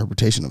of the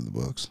interpretation of the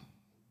books,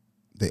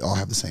 they all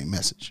have the same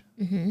message.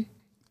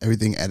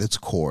 Everything at its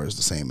core is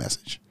the same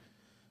message.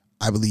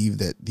 I believe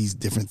that these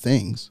different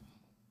things,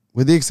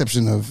 with the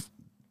exception of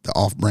the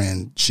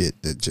off-brand shit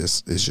that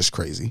is just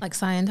crazy. Like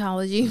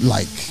Scientology.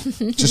 Like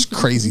just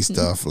crazy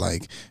stuff,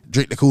 like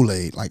drink the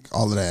Kool-Aid, like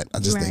all of that. I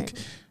just think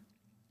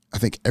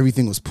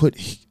everything was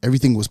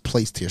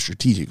placed here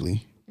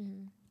strategically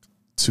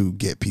to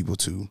get people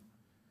to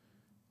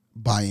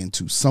buy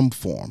into some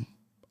form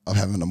of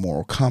having a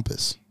moral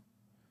compass.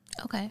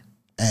 Okay.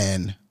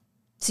 And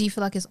so you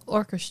feel like it's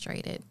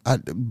orchestrated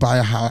by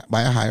a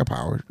higher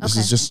power. This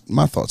is Okay. just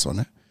my thoughts on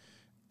it.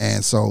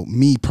 And so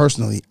me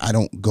personally, I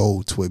don't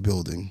go to a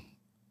building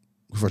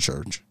for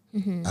church.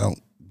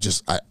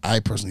 I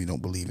personally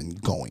don't believe in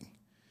going.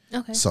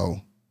 Okay.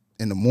 So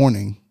in the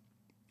morning,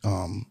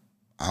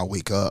 I'll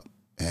wake up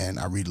and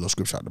I read a little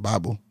scripture out of the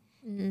Bible.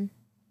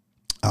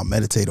 I'll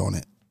meditate on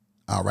it.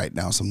 I'll write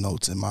down some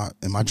notes in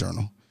my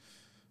journal.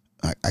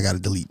 I got to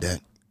delete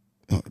that.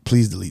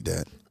 Please delete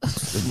that.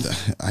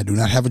 I do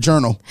not have a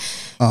journal.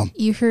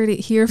 You heard it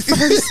here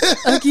first.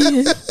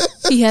 Again,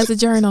 he has a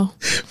journal.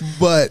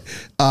 But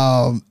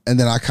and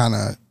then I kind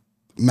of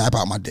map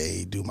out my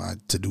day, do my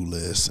to-do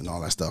list and all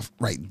that stuff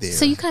right there.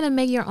 So you kind of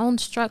make your own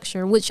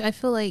structure, which I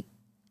feel like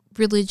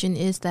religion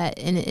is that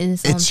in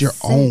its own your sense.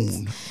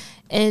 own.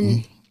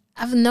 And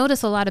I've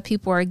noticed a lot of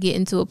people are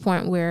getting to a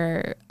point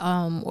where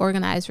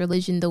organized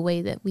religion, the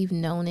way that we've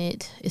known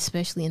it,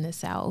 especially in the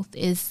South,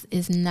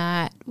 is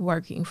not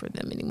working for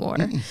them anymore.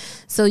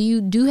 So you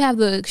do have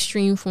the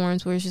extreme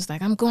forms where it's just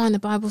like, I'm going to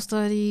Bible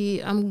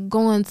study, I'm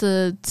going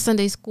to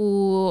Sunday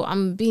school,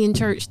 I'm being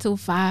church till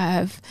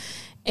 5,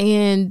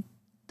 and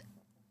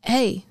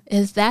hey,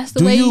 if that's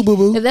the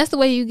if that's the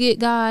way you get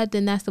God,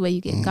 then that's the way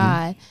you get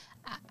God.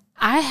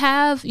 I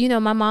have,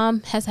 my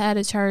mom has had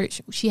a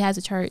church. She has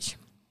a church.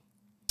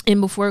 And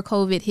before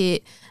COVID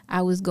hit,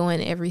 I was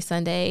going every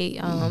Sunday.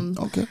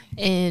 Okay.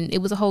 And it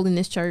was a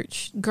holiness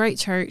church, great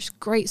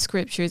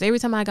scriptures. Every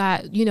time I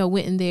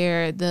went in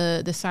there,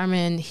 the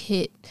sermon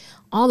hit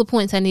all the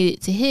points I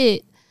needed to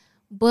hit.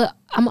 But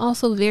I'm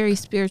also very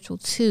spiritual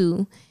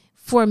too.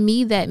 For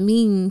me, that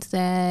means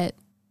that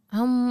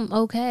I'm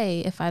okay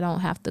if I don't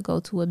have to go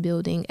to a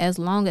building, as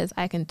long as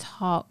I can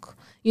talk.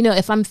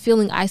 If I'm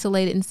feeling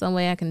isolated in some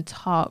way, I can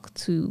talk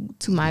to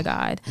my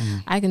God.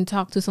 I can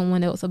talk to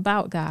someone else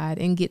about God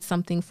and get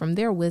something from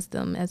their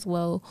wisdom as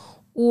well.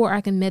 Or I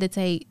can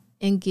meditate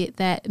and get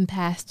that and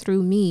pass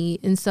through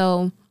me. And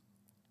so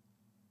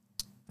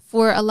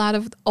for a lot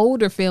of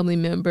older family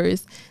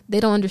members, they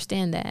don't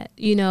understand that.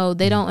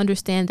 They don't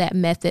understand that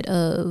method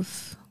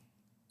of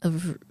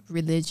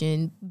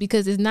religion,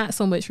 because it's not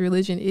so much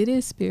religion, it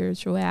is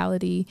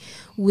spirituality,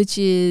 which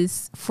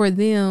is for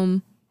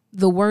them,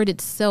 the word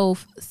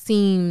itself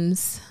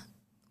seems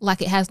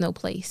like it has no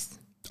place.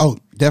 Oh,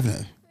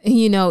 definitely.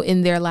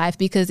 In their life,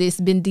 because it's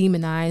been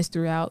demonized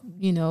throughout,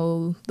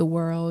 the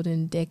world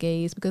and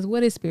decades. Because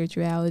what is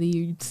spirituality?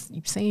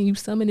 You saying you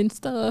summoning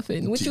stuff,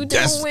 and what you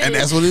doing? And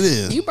that's what it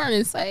is. You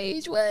burning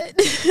sage, what?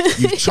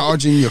 You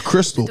charging your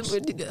crystals.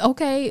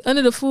 Okay,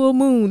 under the full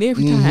moon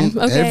every time.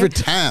 Okay. Every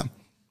time.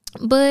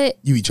 But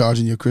you be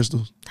charging your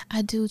crystals?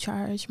 I do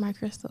charge my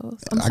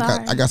crystals.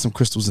 I got some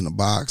crystals in the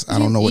box. I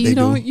don't know what they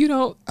do. You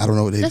don't. I don't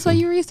know what they do. That's why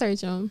you research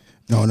them.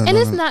 No. And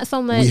it's not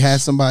so much. We had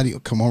somebody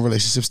come on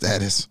Relationship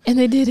Status, and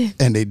they did it.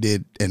 And they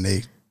did, and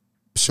they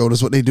showed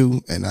us what they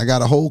do. And I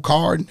got a whole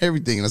card and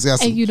everything. And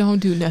and you don't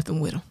do nothing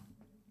with them.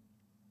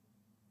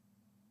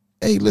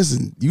 Hey,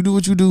 listen, you do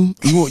what you do.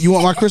 You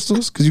want my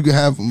crystals? Because you can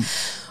have them.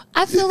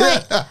 I feel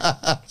like,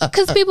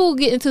 because people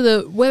get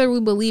into whether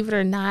we believe it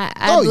or not,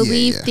 I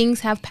believe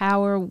things have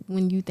power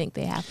when you think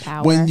they have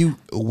power. When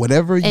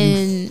whatever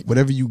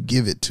you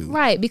give it to.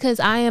 Right, because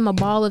I am a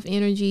ball of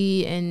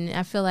energy, and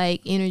I feel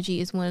like energy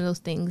is one of those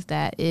things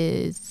that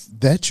is...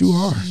 That you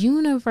are.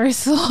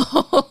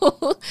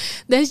 Universal.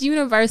 That's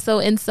universal.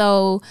 And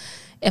so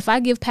if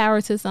I give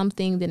power to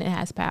something, then it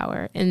has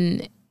power.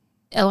 And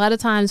a lot of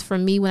times for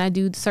me, when I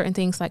do certain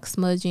things like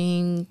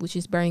smudging, which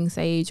is burning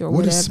sage or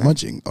whatever. What is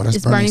smudging? Oh, that's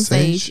burning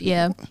sage.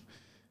 Yeah,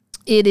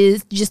 it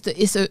is just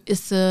it's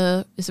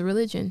a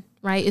religion,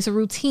 right? It's a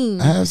routine.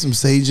 I have some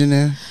sage in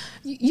there.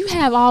 You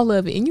have all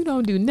of it, and you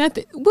don't do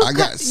nothing. I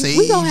got sage.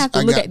 We don't have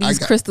to look at these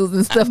crystals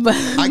and stuff. But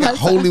I got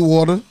holy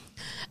water.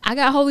 I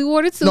got holy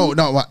water too. No.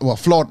 Well,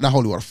 Florida, not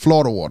holy water.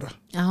 Florida water.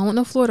 I don't want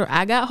no Florida.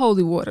 I got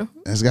holy water.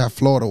 It's got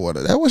Florida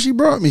water. That's what she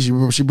brought me.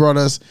 She brought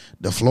us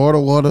the Florida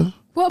water.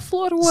 What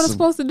Florida water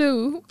supposed to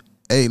do?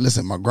 Hey,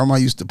 listen, my grandma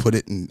used to put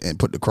it and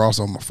put the cross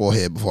on my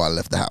forehead before I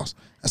left the house.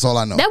 That's all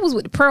I know. That was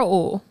with the pearl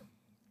oil.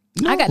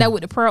 No. I got that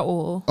with the pearl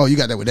oil. Oh, you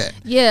got that with that?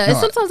 Yeah, no, and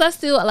sometimes I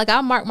still,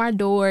 I'll mark my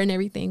door and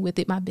everything with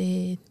it, my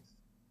bed.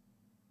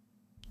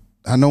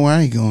 I know where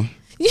I ain't going.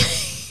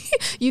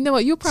 You know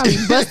what? You're probably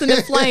busting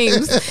in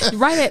flames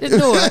right at the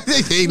door.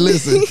 Hey,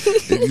 listen,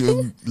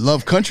 you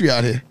love country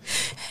out here.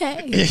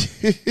 Hey.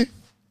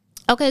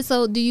 Okay,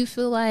 so do you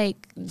feel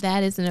like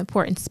that is an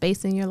important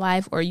space in your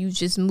life, or you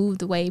just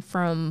moved away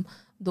from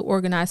the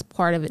organized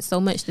part of it so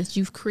much that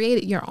you've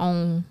created your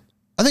own?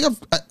 I think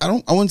I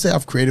wouldn't say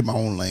I've created my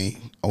own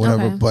lane or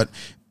whatever, okay. But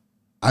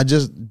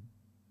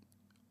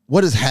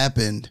what has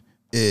happened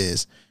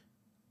is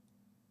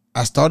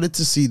I started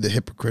to see the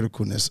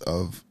hypocriticalness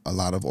of a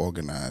lot of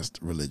organized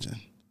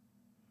religion.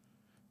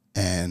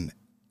 And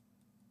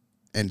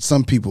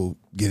some people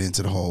get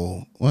into the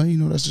whole, well,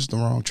 that's just the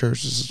wrong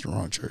church. This is the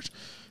wrong church.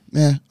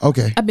 Man,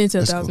 okay. I've been to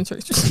 1,000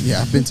 churches. Yeah,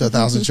 I've been to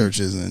 1,000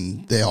 churches,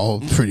 and they all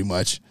pretty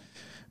much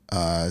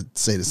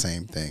say the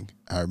same thing.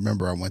 I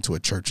remember I went to a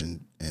church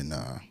and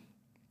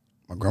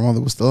my grandmother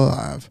was still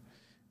alive,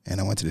 and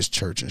I went to this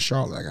church in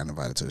Charlotte. I got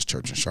invited to this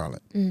church in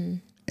Charlotte.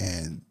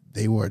 And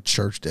they were a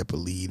church that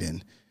believed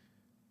in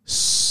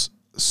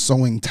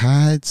sowing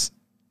tithes.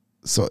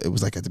 So it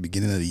was like at the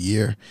beginning of the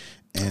year.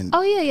 And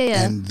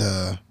And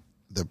the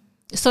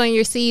sowing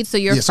your seeds, so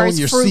your first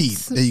your fruits.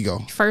 Seed. There you go.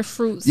 First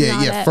fruits.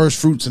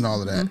 First fruits and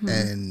all of that. Mm-hmm.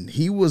 And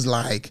he was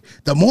like,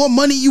 the more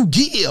money you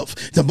give,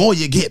 the more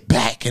you get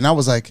back. And I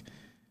was like,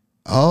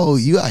 Oh,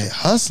 you out here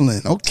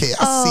hustling. Okay,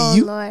 I see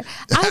you. Lord.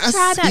 I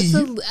try not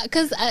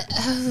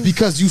to,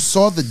 because you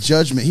saw the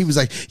judgment. He was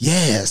like,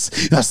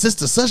 yes, our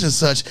sister such and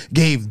such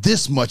gave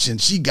this much and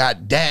she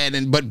got that,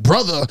 but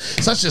brother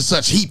such and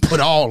such, he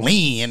put all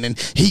in and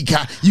he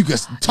got, you could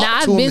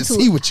talk to him and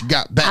see what you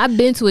got back. I've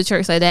been to a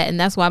church like that, and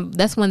that's one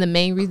of the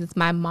main reasons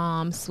my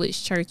mom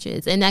switched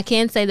churches. And I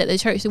can say that the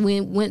church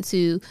we went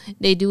to,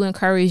 they do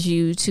encourage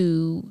you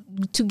to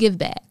give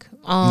back.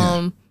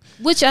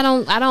 Which I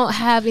don't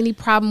have any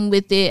problem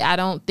with it. I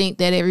don't think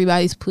that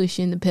everybody's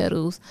pushing the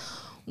pedals.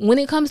 When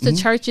it comes to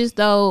churches,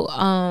 though,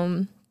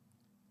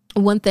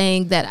 one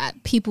thing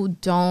that people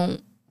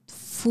don't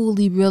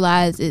fully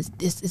realize is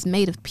it's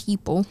made of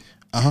people.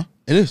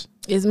 It is.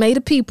 It's made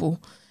of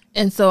people.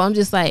 And so I'm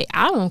just like,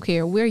 I don't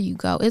care where you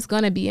go. It's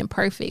going to be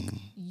imperfect.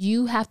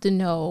 You have to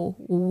know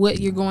what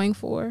you're going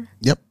for.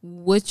 Yep.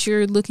 What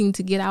you're looking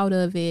to get out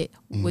of it.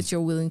 What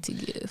you're willing to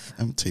give.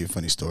 I'm going to tell you a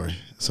funny story.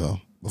 So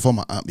before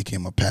my aunt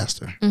became a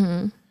pastor,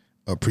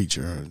 a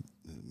preacher, a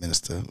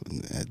minister,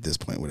 at this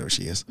point, whatever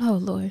she is. Oh,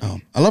 Lord.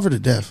 I love her to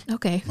death.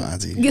 Okay. My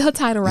auntie. Get her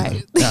title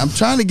right. Yeah, I'm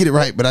trying to get it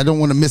right, but I don't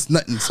want to miss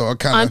nothing. So I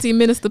kind of. Auntie,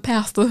 minister,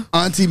 pastor.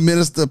 Auntie,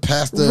 minister,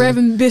 pastor.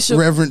 Reverend Bishop.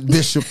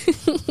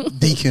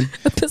 Deacon.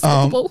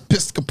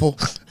 Episcopal.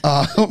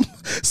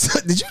 So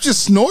did you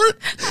just snort?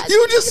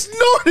 You just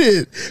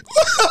snorted.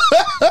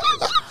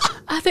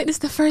 I think this is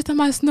the first time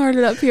I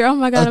snorted up here. Oh,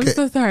 my God. Okay. I'm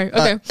so sorry.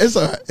 Okay. It's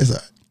all right. It's all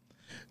right.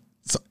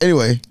 So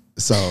anyway,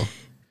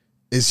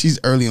 she's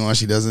early on.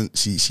 She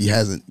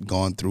hasn't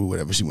gone through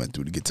whatever she went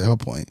through to get to her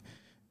point,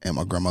 and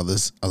my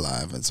grandmother's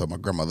alive, and so my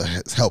grandmother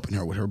is helping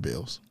her with her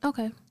bills.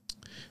 Okay.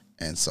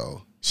 And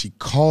so she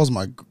calls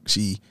my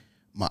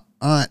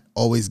aunt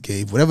always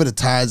gave whatever the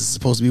tithes is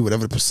supposed to be,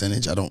 whatever the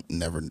percentage. I don't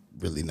never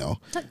really know.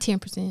 Like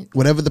 10%.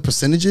 Whatever the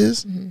percentage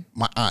is,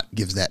 my aunt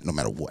gives that no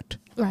matter what.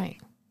 Right.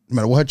 No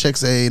matter what her checks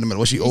say, no matter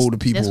what she owed the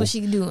people. That's what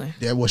she's doing.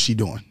 That's what she's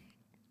doing.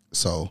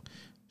 So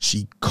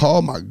she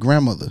called my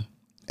grandmother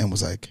and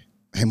was like,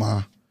 hey,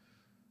 Ma,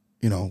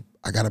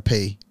 I got to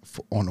pay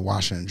on the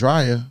washer and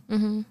dryer,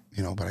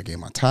 but I gave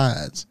my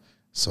tithes,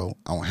 so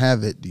I don't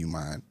have it. Do you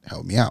mind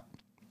helping me out?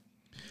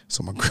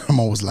 So my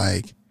grandma was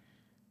like,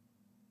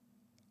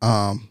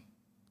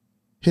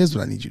 here's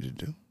what I need you to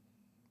do.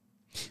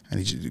 I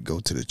need you to go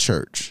to the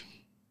church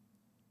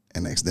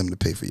and ask them to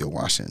pay for your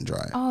washer and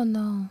dryer. Oh,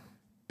 no.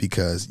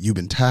 Because you've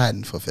been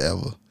tithing for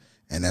forever,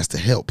 and that's to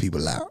help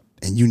people out,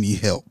 and you need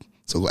help.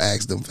 So go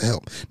ask them for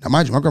help. Now,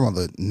 mind you, my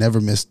grandmother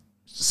never missed,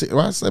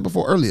 I said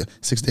before earlier,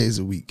 6 days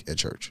a week at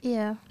church.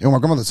 Yeah. My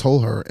grandmother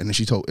told her, and then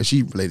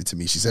she related to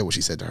me. She said what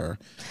she said to her.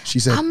 She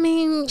said,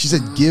 she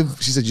said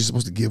you're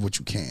supposed to give what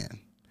you can.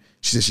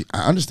 She said,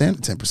 I understand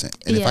the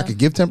 10%. And if I could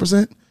give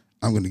 10%,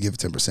 I'm going to give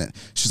 10%.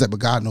 She said,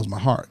 but God knows my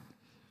heart.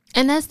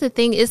 And that's the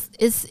thing.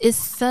 It's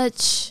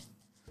such,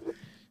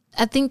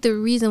 I think the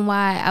reason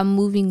why I'm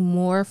moving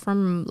more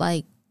from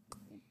like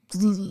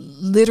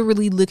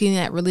literally looking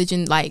at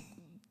religion like,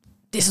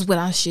 this is what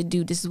I should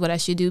do, this is what I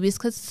should do,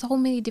 because so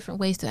many different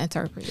ways to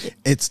interpret it.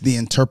 It's the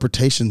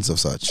interpretations of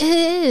such. It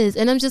is.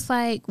 And I'm just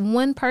like,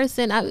 one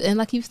person, and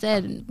like you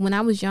said, when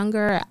I was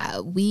younger,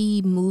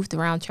 we moved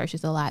around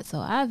churches a lot. So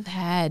I've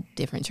had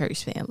different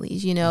church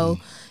families,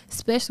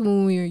 especially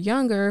when we were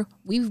younger.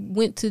 We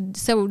went to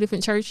several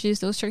different churches.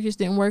 Those churches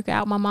didn't work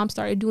out. My mom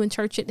started doing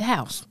church at the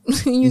house.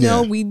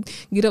 We'd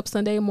get up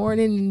Sunday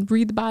morning and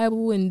read the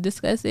Bible and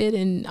discuss it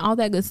and all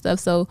that good stuff.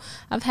 So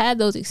I've had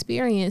those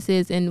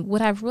experiences. And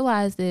what I've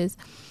realized is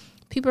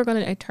people are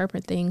going to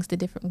interpret things the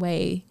different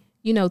way,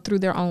 through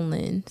their own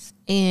lens.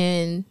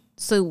 And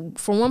so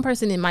for one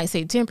person, it might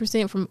say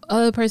 10%. From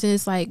other person,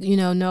 it's like,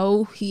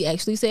 no, he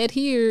actually said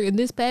here in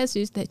this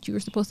passage that you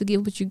were supposed to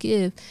give what you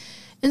give.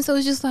 And so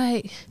it's just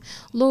like,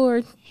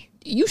 Lord,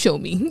 you show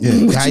me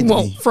what you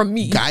want from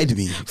me. Guide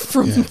me.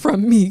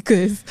 From me,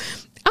 because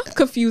I'm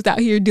confused out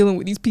here dealing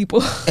with these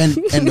people. And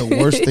the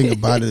worst thing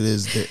about it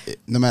is that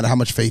no matter how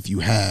much faith you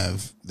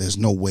have, there's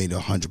no way to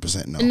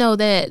 100% know. No,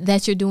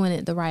 that you're doing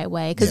it the right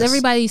way. Because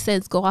everybody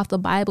says go off the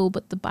Bible,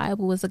 but the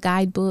Bible is a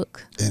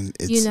guidebook. And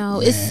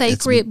it's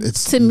sacred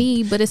to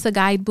me, but it's a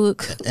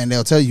guidebook. And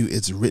they'll tell you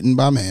it's written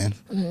by man,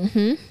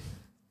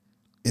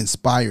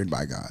 inspired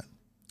by God.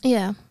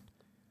 Yeah.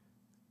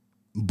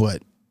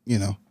 But,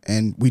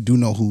 and we do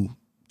know who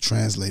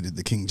translated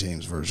the King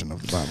James Version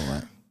of the Bible,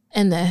 right?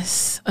 And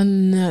that's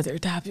another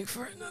topic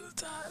for another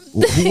time.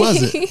 Who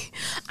was it?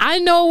 I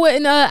know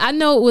it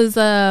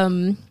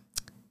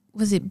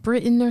was it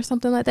Britain or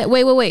something like that?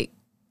 Wait.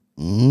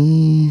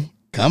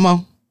 Come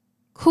on.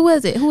 Who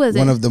was it?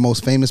 One of the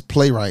most famous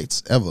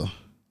playwrights ever.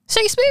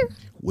 Shakespeare?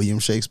 William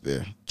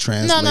Shakespeare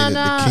translated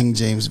the King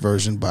James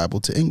Version Bible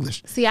to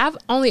English. See, I've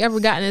only ever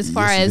gotten as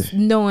far as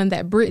knowing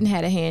that Britain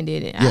had a hand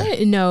in it. Yeah. I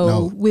didn't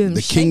know William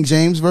Shakespeare. The King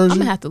James Version. I'm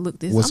going to have to look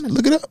this.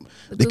 Look it up.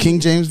 The King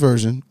James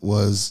Version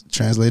was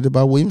translated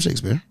by William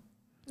Shakespeare.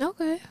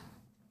 Okay.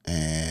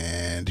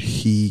 And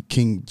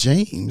King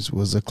James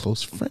was a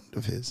close friend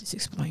of his. This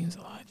explains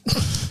a lot.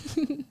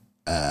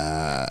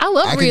 I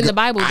love reading the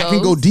Bible, though. I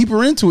can go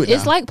deeper into it now.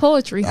 It's like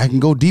poetry. I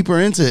can go deeper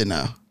into it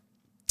now.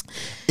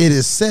 It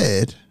is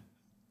said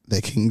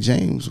that King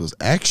James was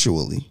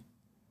actually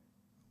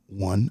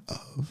one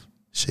of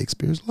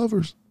Shakespeare's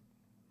lovers.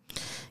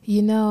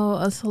 You know,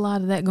 there's a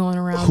lot of that going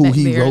around back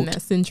there in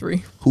that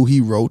century. Who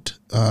he wrote,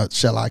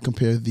 Shall I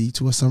Compare Thee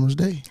to a Summer's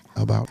Day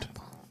about.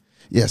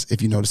 Yes,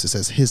 if you notice, it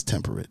says his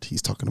temperate.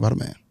 He's talking about a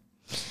man.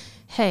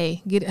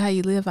 Hey, get it how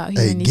you live out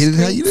here in these streets. Get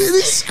it how you live in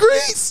these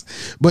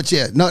streets. But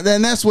yeah, no,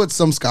 and that's what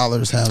some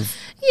scholars have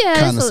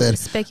kind of said.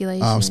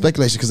 Speculation.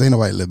 Speculation, because ain't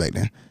nobody live back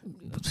then.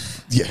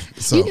 Yeah.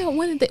 So. You know,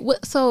 one of the,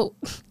 so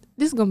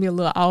this is going to be a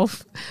little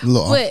off.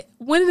 But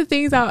one of the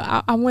things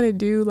I want to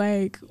do,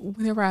 like,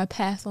 whenever I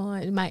pass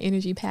on, my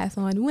energy pass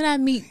on, when I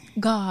meet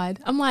God,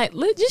 I'm like,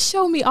 just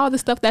show me all the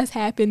stuff that's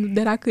happened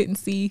that I couldn't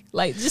see.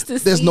 Like, just to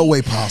There's no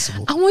way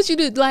possible. I want you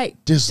to, like.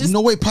 There's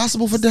no way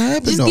possible for it to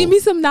happen, Just give me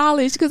some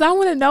knowledge, because I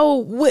want to know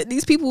what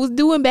these people was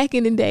doing back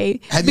in the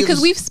day.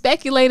 Because we've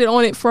speculated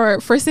on it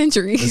for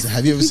centuries. Listen,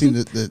 have you ever seen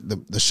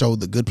the show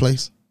The Good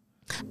Place?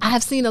 I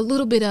have seen a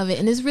little bit of it,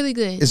 and it's really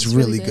good. It's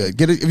really good.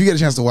 If you get a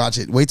chance to watch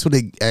it, wait till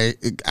they.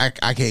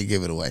 I can't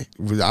give it away.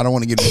 I don't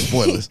want to give you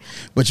spoilers,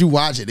 but you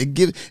watch it.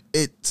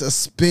 It's a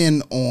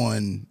spin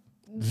on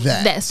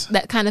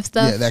that kind of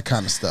stuff. Yeah, that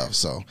kind of stuff.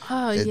 So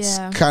it's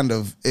yeah,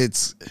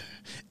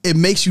 it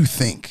makes you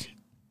think.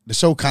 The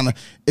show kind of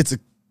it's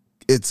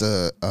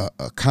a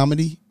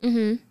comedy.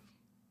 Mm-hmm.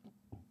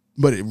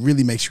 But it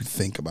really makes you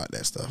think about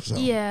that stuff. So.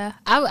 Yeah,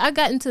 I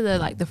got into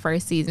the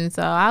first season,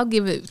 so I'll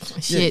give it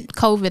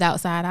COVID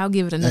outside. I'll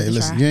give it another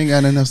try. You ain't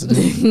got nothing else to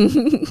do.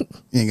 You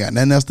ain't got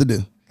nothing else to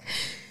do.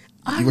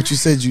 What you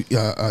said, you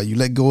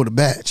let go of the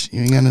batch.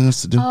 You ain't got nothing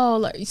else to do.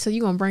 Oh, so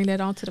you gonna bring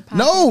that onto the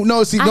podcast?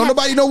 No. See, don't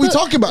nobody know what we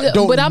talking about.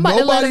 Don't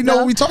nobody know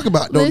what we talking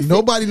about. Don't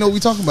nobody know what we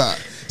talking about.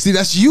 See,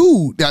 that's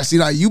you. Now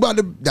you about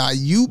to divulge.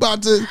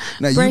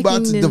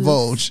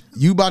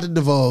 You about to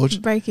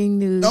divulge. Breaking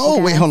news.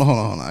 Oh, wait, hold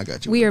on. I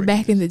got you. We are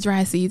back in the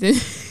dry season.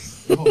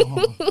 Hold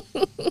on.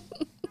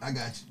 I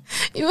got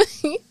you.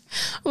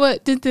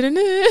 What?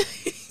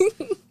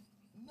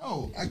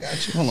 No, I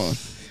got you. Hold on.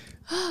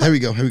 Here we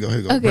go.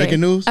 Okay,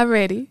 breaking news. I'm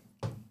ready.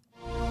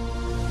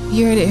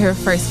 You heard it here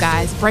first,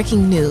 guys.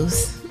 Breaking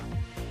news.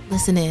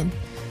 Listen in.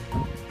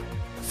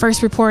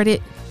 First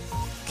reported,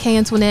 K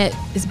Antoinette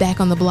is back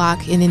on the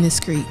block and in the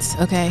streets.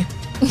 Okay.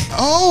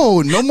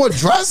 Oh, no more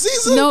dry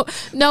season?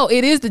 No,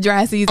 it is the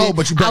dry season. Oh,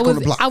 but you back on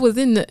the block. I was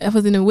in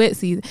the wet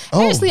season.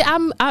 Oh. Actually,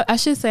 I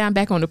should say I'm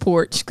back on the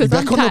porch, because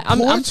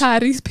I'm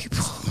tired of these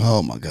people.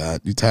 Oh my God,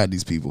 you tired of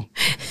these people?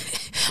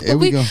 Here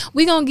we go.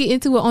 We're gonna get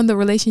into it on the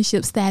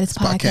Relationship Status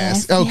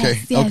podcast.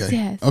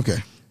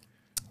 Okay.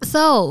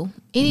 So,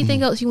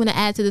 anything else you want to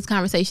add to this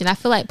conversation? I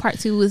feel like part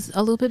 2 was a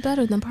little bit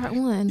better than part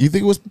 1. You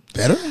think it was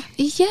better?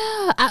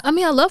 Yeah. I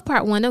mean, I love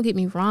part 1. Don't get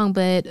me wrong,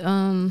 but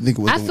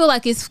I feel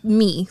like it's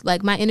me.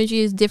 Like, my energy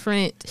is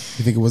different.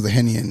 You think it was the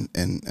Henny and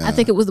I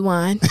think it was the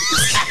wine.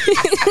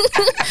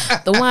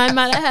 The wine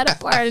might have had a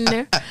part in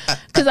there,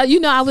 because I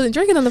wasn't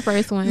drinking on the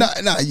first one. No.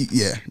 I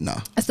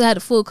still had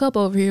a full cup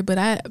over here, but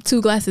I have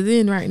 2 glasses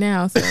in right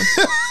now. So.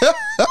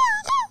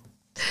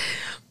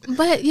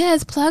 But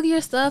yes, plug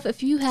your stuff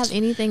if you have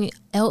anything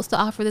else to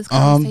offer this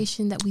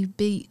conversation that we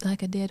beat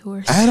like a dead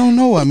horse. I don't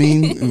know. I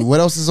mean, what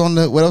else is on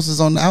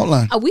the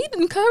outline? We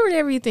didn't cover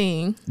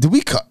everything. Did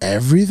we cover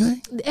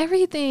everything?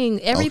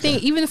 Everything, okay.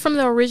 Even from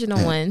the original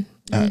one.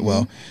 All right.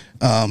 Well,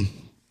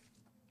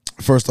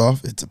 first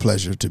off, it's a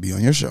pleasure to be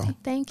on your show.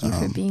 Thank you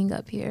for being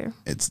up here.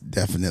 It's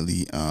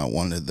definitely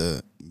one of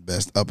the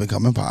best up and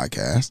coming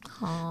podcasts.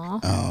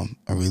 Aww.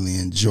 I really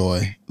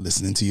enjoy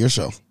listening to your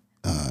show.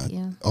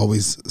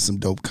 Always some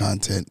dope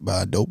content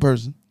by a dope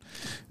person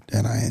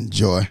that I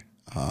enjoy.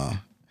 I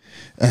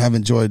have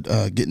enjoyed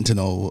getting to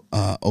know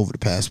over the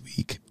past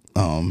week.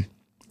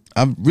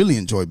 I've really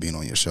enjoyed being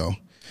on your show.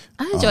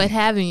 I enjoyed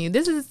having you.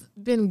 This has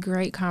been a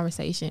great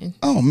conversation.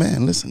 Oh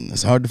man, listen,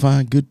 it's hard to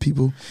find good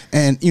people,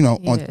 and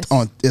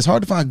it's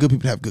hard to find good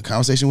people to have good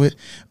conversation with.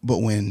 But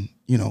when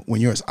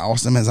you're as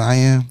awesome as I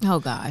am, oh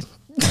God.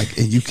 Like,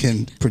 and you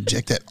can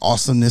project that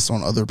awesomeness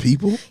on other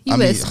people.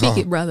 Speak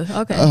it, brother.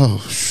 Okay.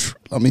 Oh,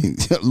 I mean,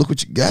 look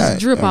what you got. Just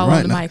drip all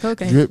on the mic.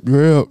 Okay. Drip.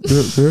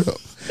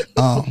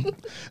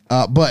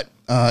 But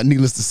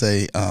needless to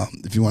say,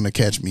 if you want to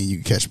catch me, you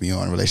can catch me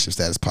on Relationship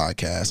Status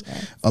Podcast,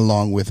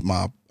 along with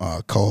my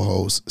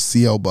co-host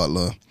CL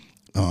Butler,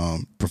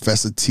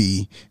 Professor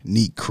T,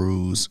 Neat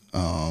Cruz.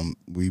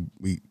 We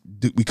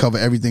cover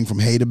everything from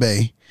Hay to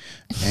Bay,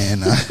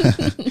 and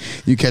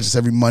you catch us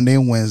every Monday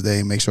and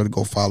Wednesday. Make sure to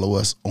go follow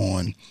us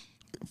on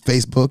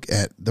Facebook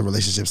at the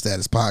Relationship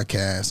Status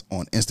Podcast,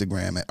 on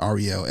Instagram at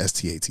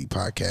RELSTAT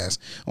Podcast,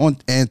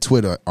 and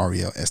Twitter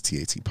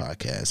RELSTAT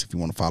Podcast. If you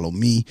want to follow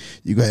me,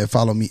 you go ahead and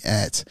follow me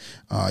at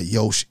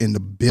Yosh in the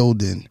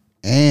building,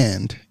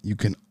 and you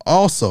can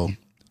also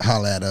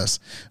holler at us,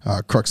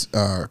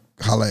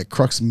 holler at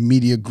Crux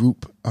Media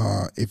Group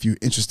if you're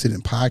interested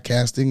in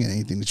podcasting and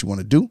anything that you want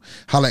to do.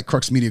 Holler at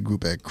Crux Media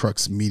Group at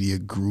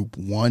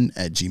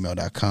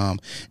cruxmediagroup1@gmail.com,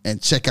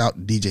 and check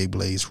out DJ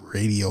Blaze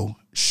Radio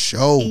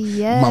Show.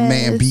 Yes. My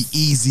man Be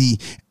Easy,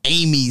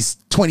 Amy's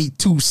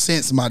 22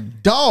 cents, my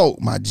dog,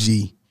 my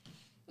G.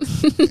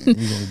 We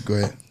gonna go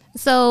ahead.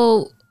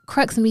 So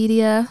Crux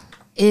Media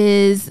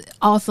is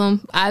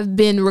awesome. I've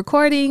been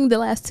recording the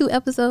last 2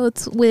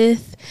 episodes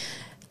with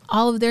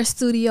all of their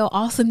studio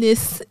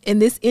awesomeness and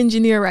this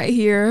engineer right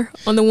here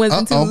on the ones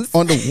and twos.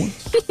 On the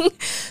one.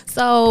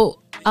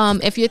 So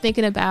if you're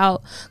thinking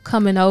about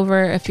coming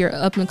over, if you're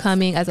up and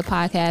coming as a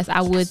podcast,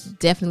 I would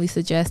definitely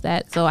suggest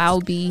that. So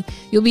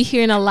you'll be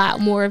hearing a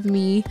lot more of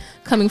me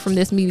coming from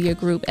this media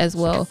group as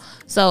well.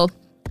 So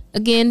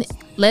again,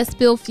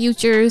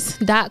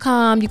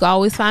 letsbuildfutures.com. You can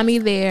always find me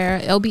there.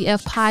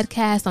 LBF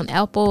Podcast on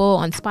Apple,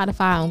 on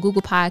Spotify, on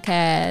Google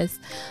Podcasts.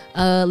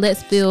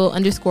 Let's Build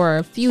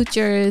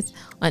 _futures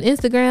on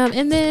Instagram.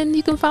 And then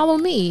you can follow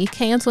me,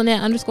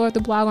 K-Antoinette _ the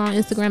blogger on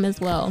Instagram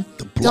as well.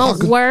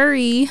 Don't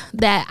worry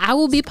that I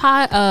will be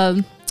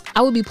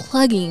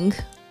plugging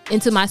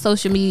into my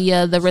social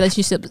media, the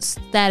Relationship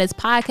Status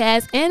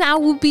Podcast, and I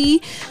will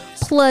be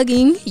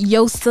plugging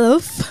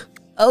Yosef.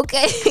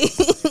 Okay.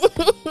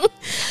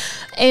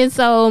 And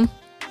so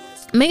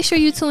make sure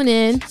you tune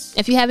in.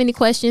 If you have any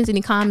questions,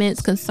 any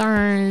comments,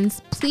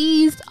 concerns,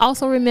 please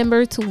also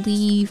remember to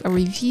leave a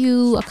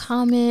review, a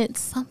comment,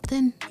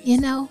 something,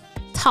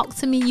 talk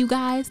to me, you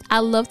guys. I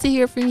love to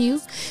hear from you,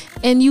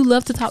 and you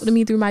love to talk to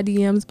me through my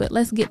DMs, but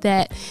let's get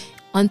that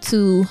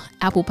onto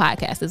Apple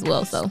Podcasts as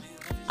well. So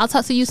I'll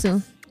talk to you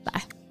soon.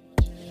 Bye.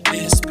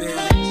 Let's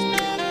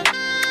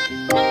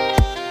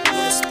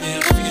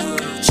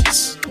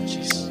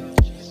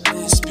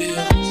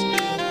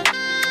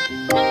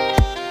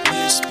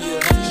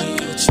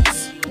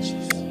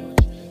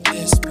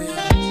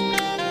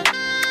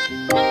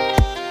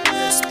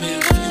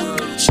build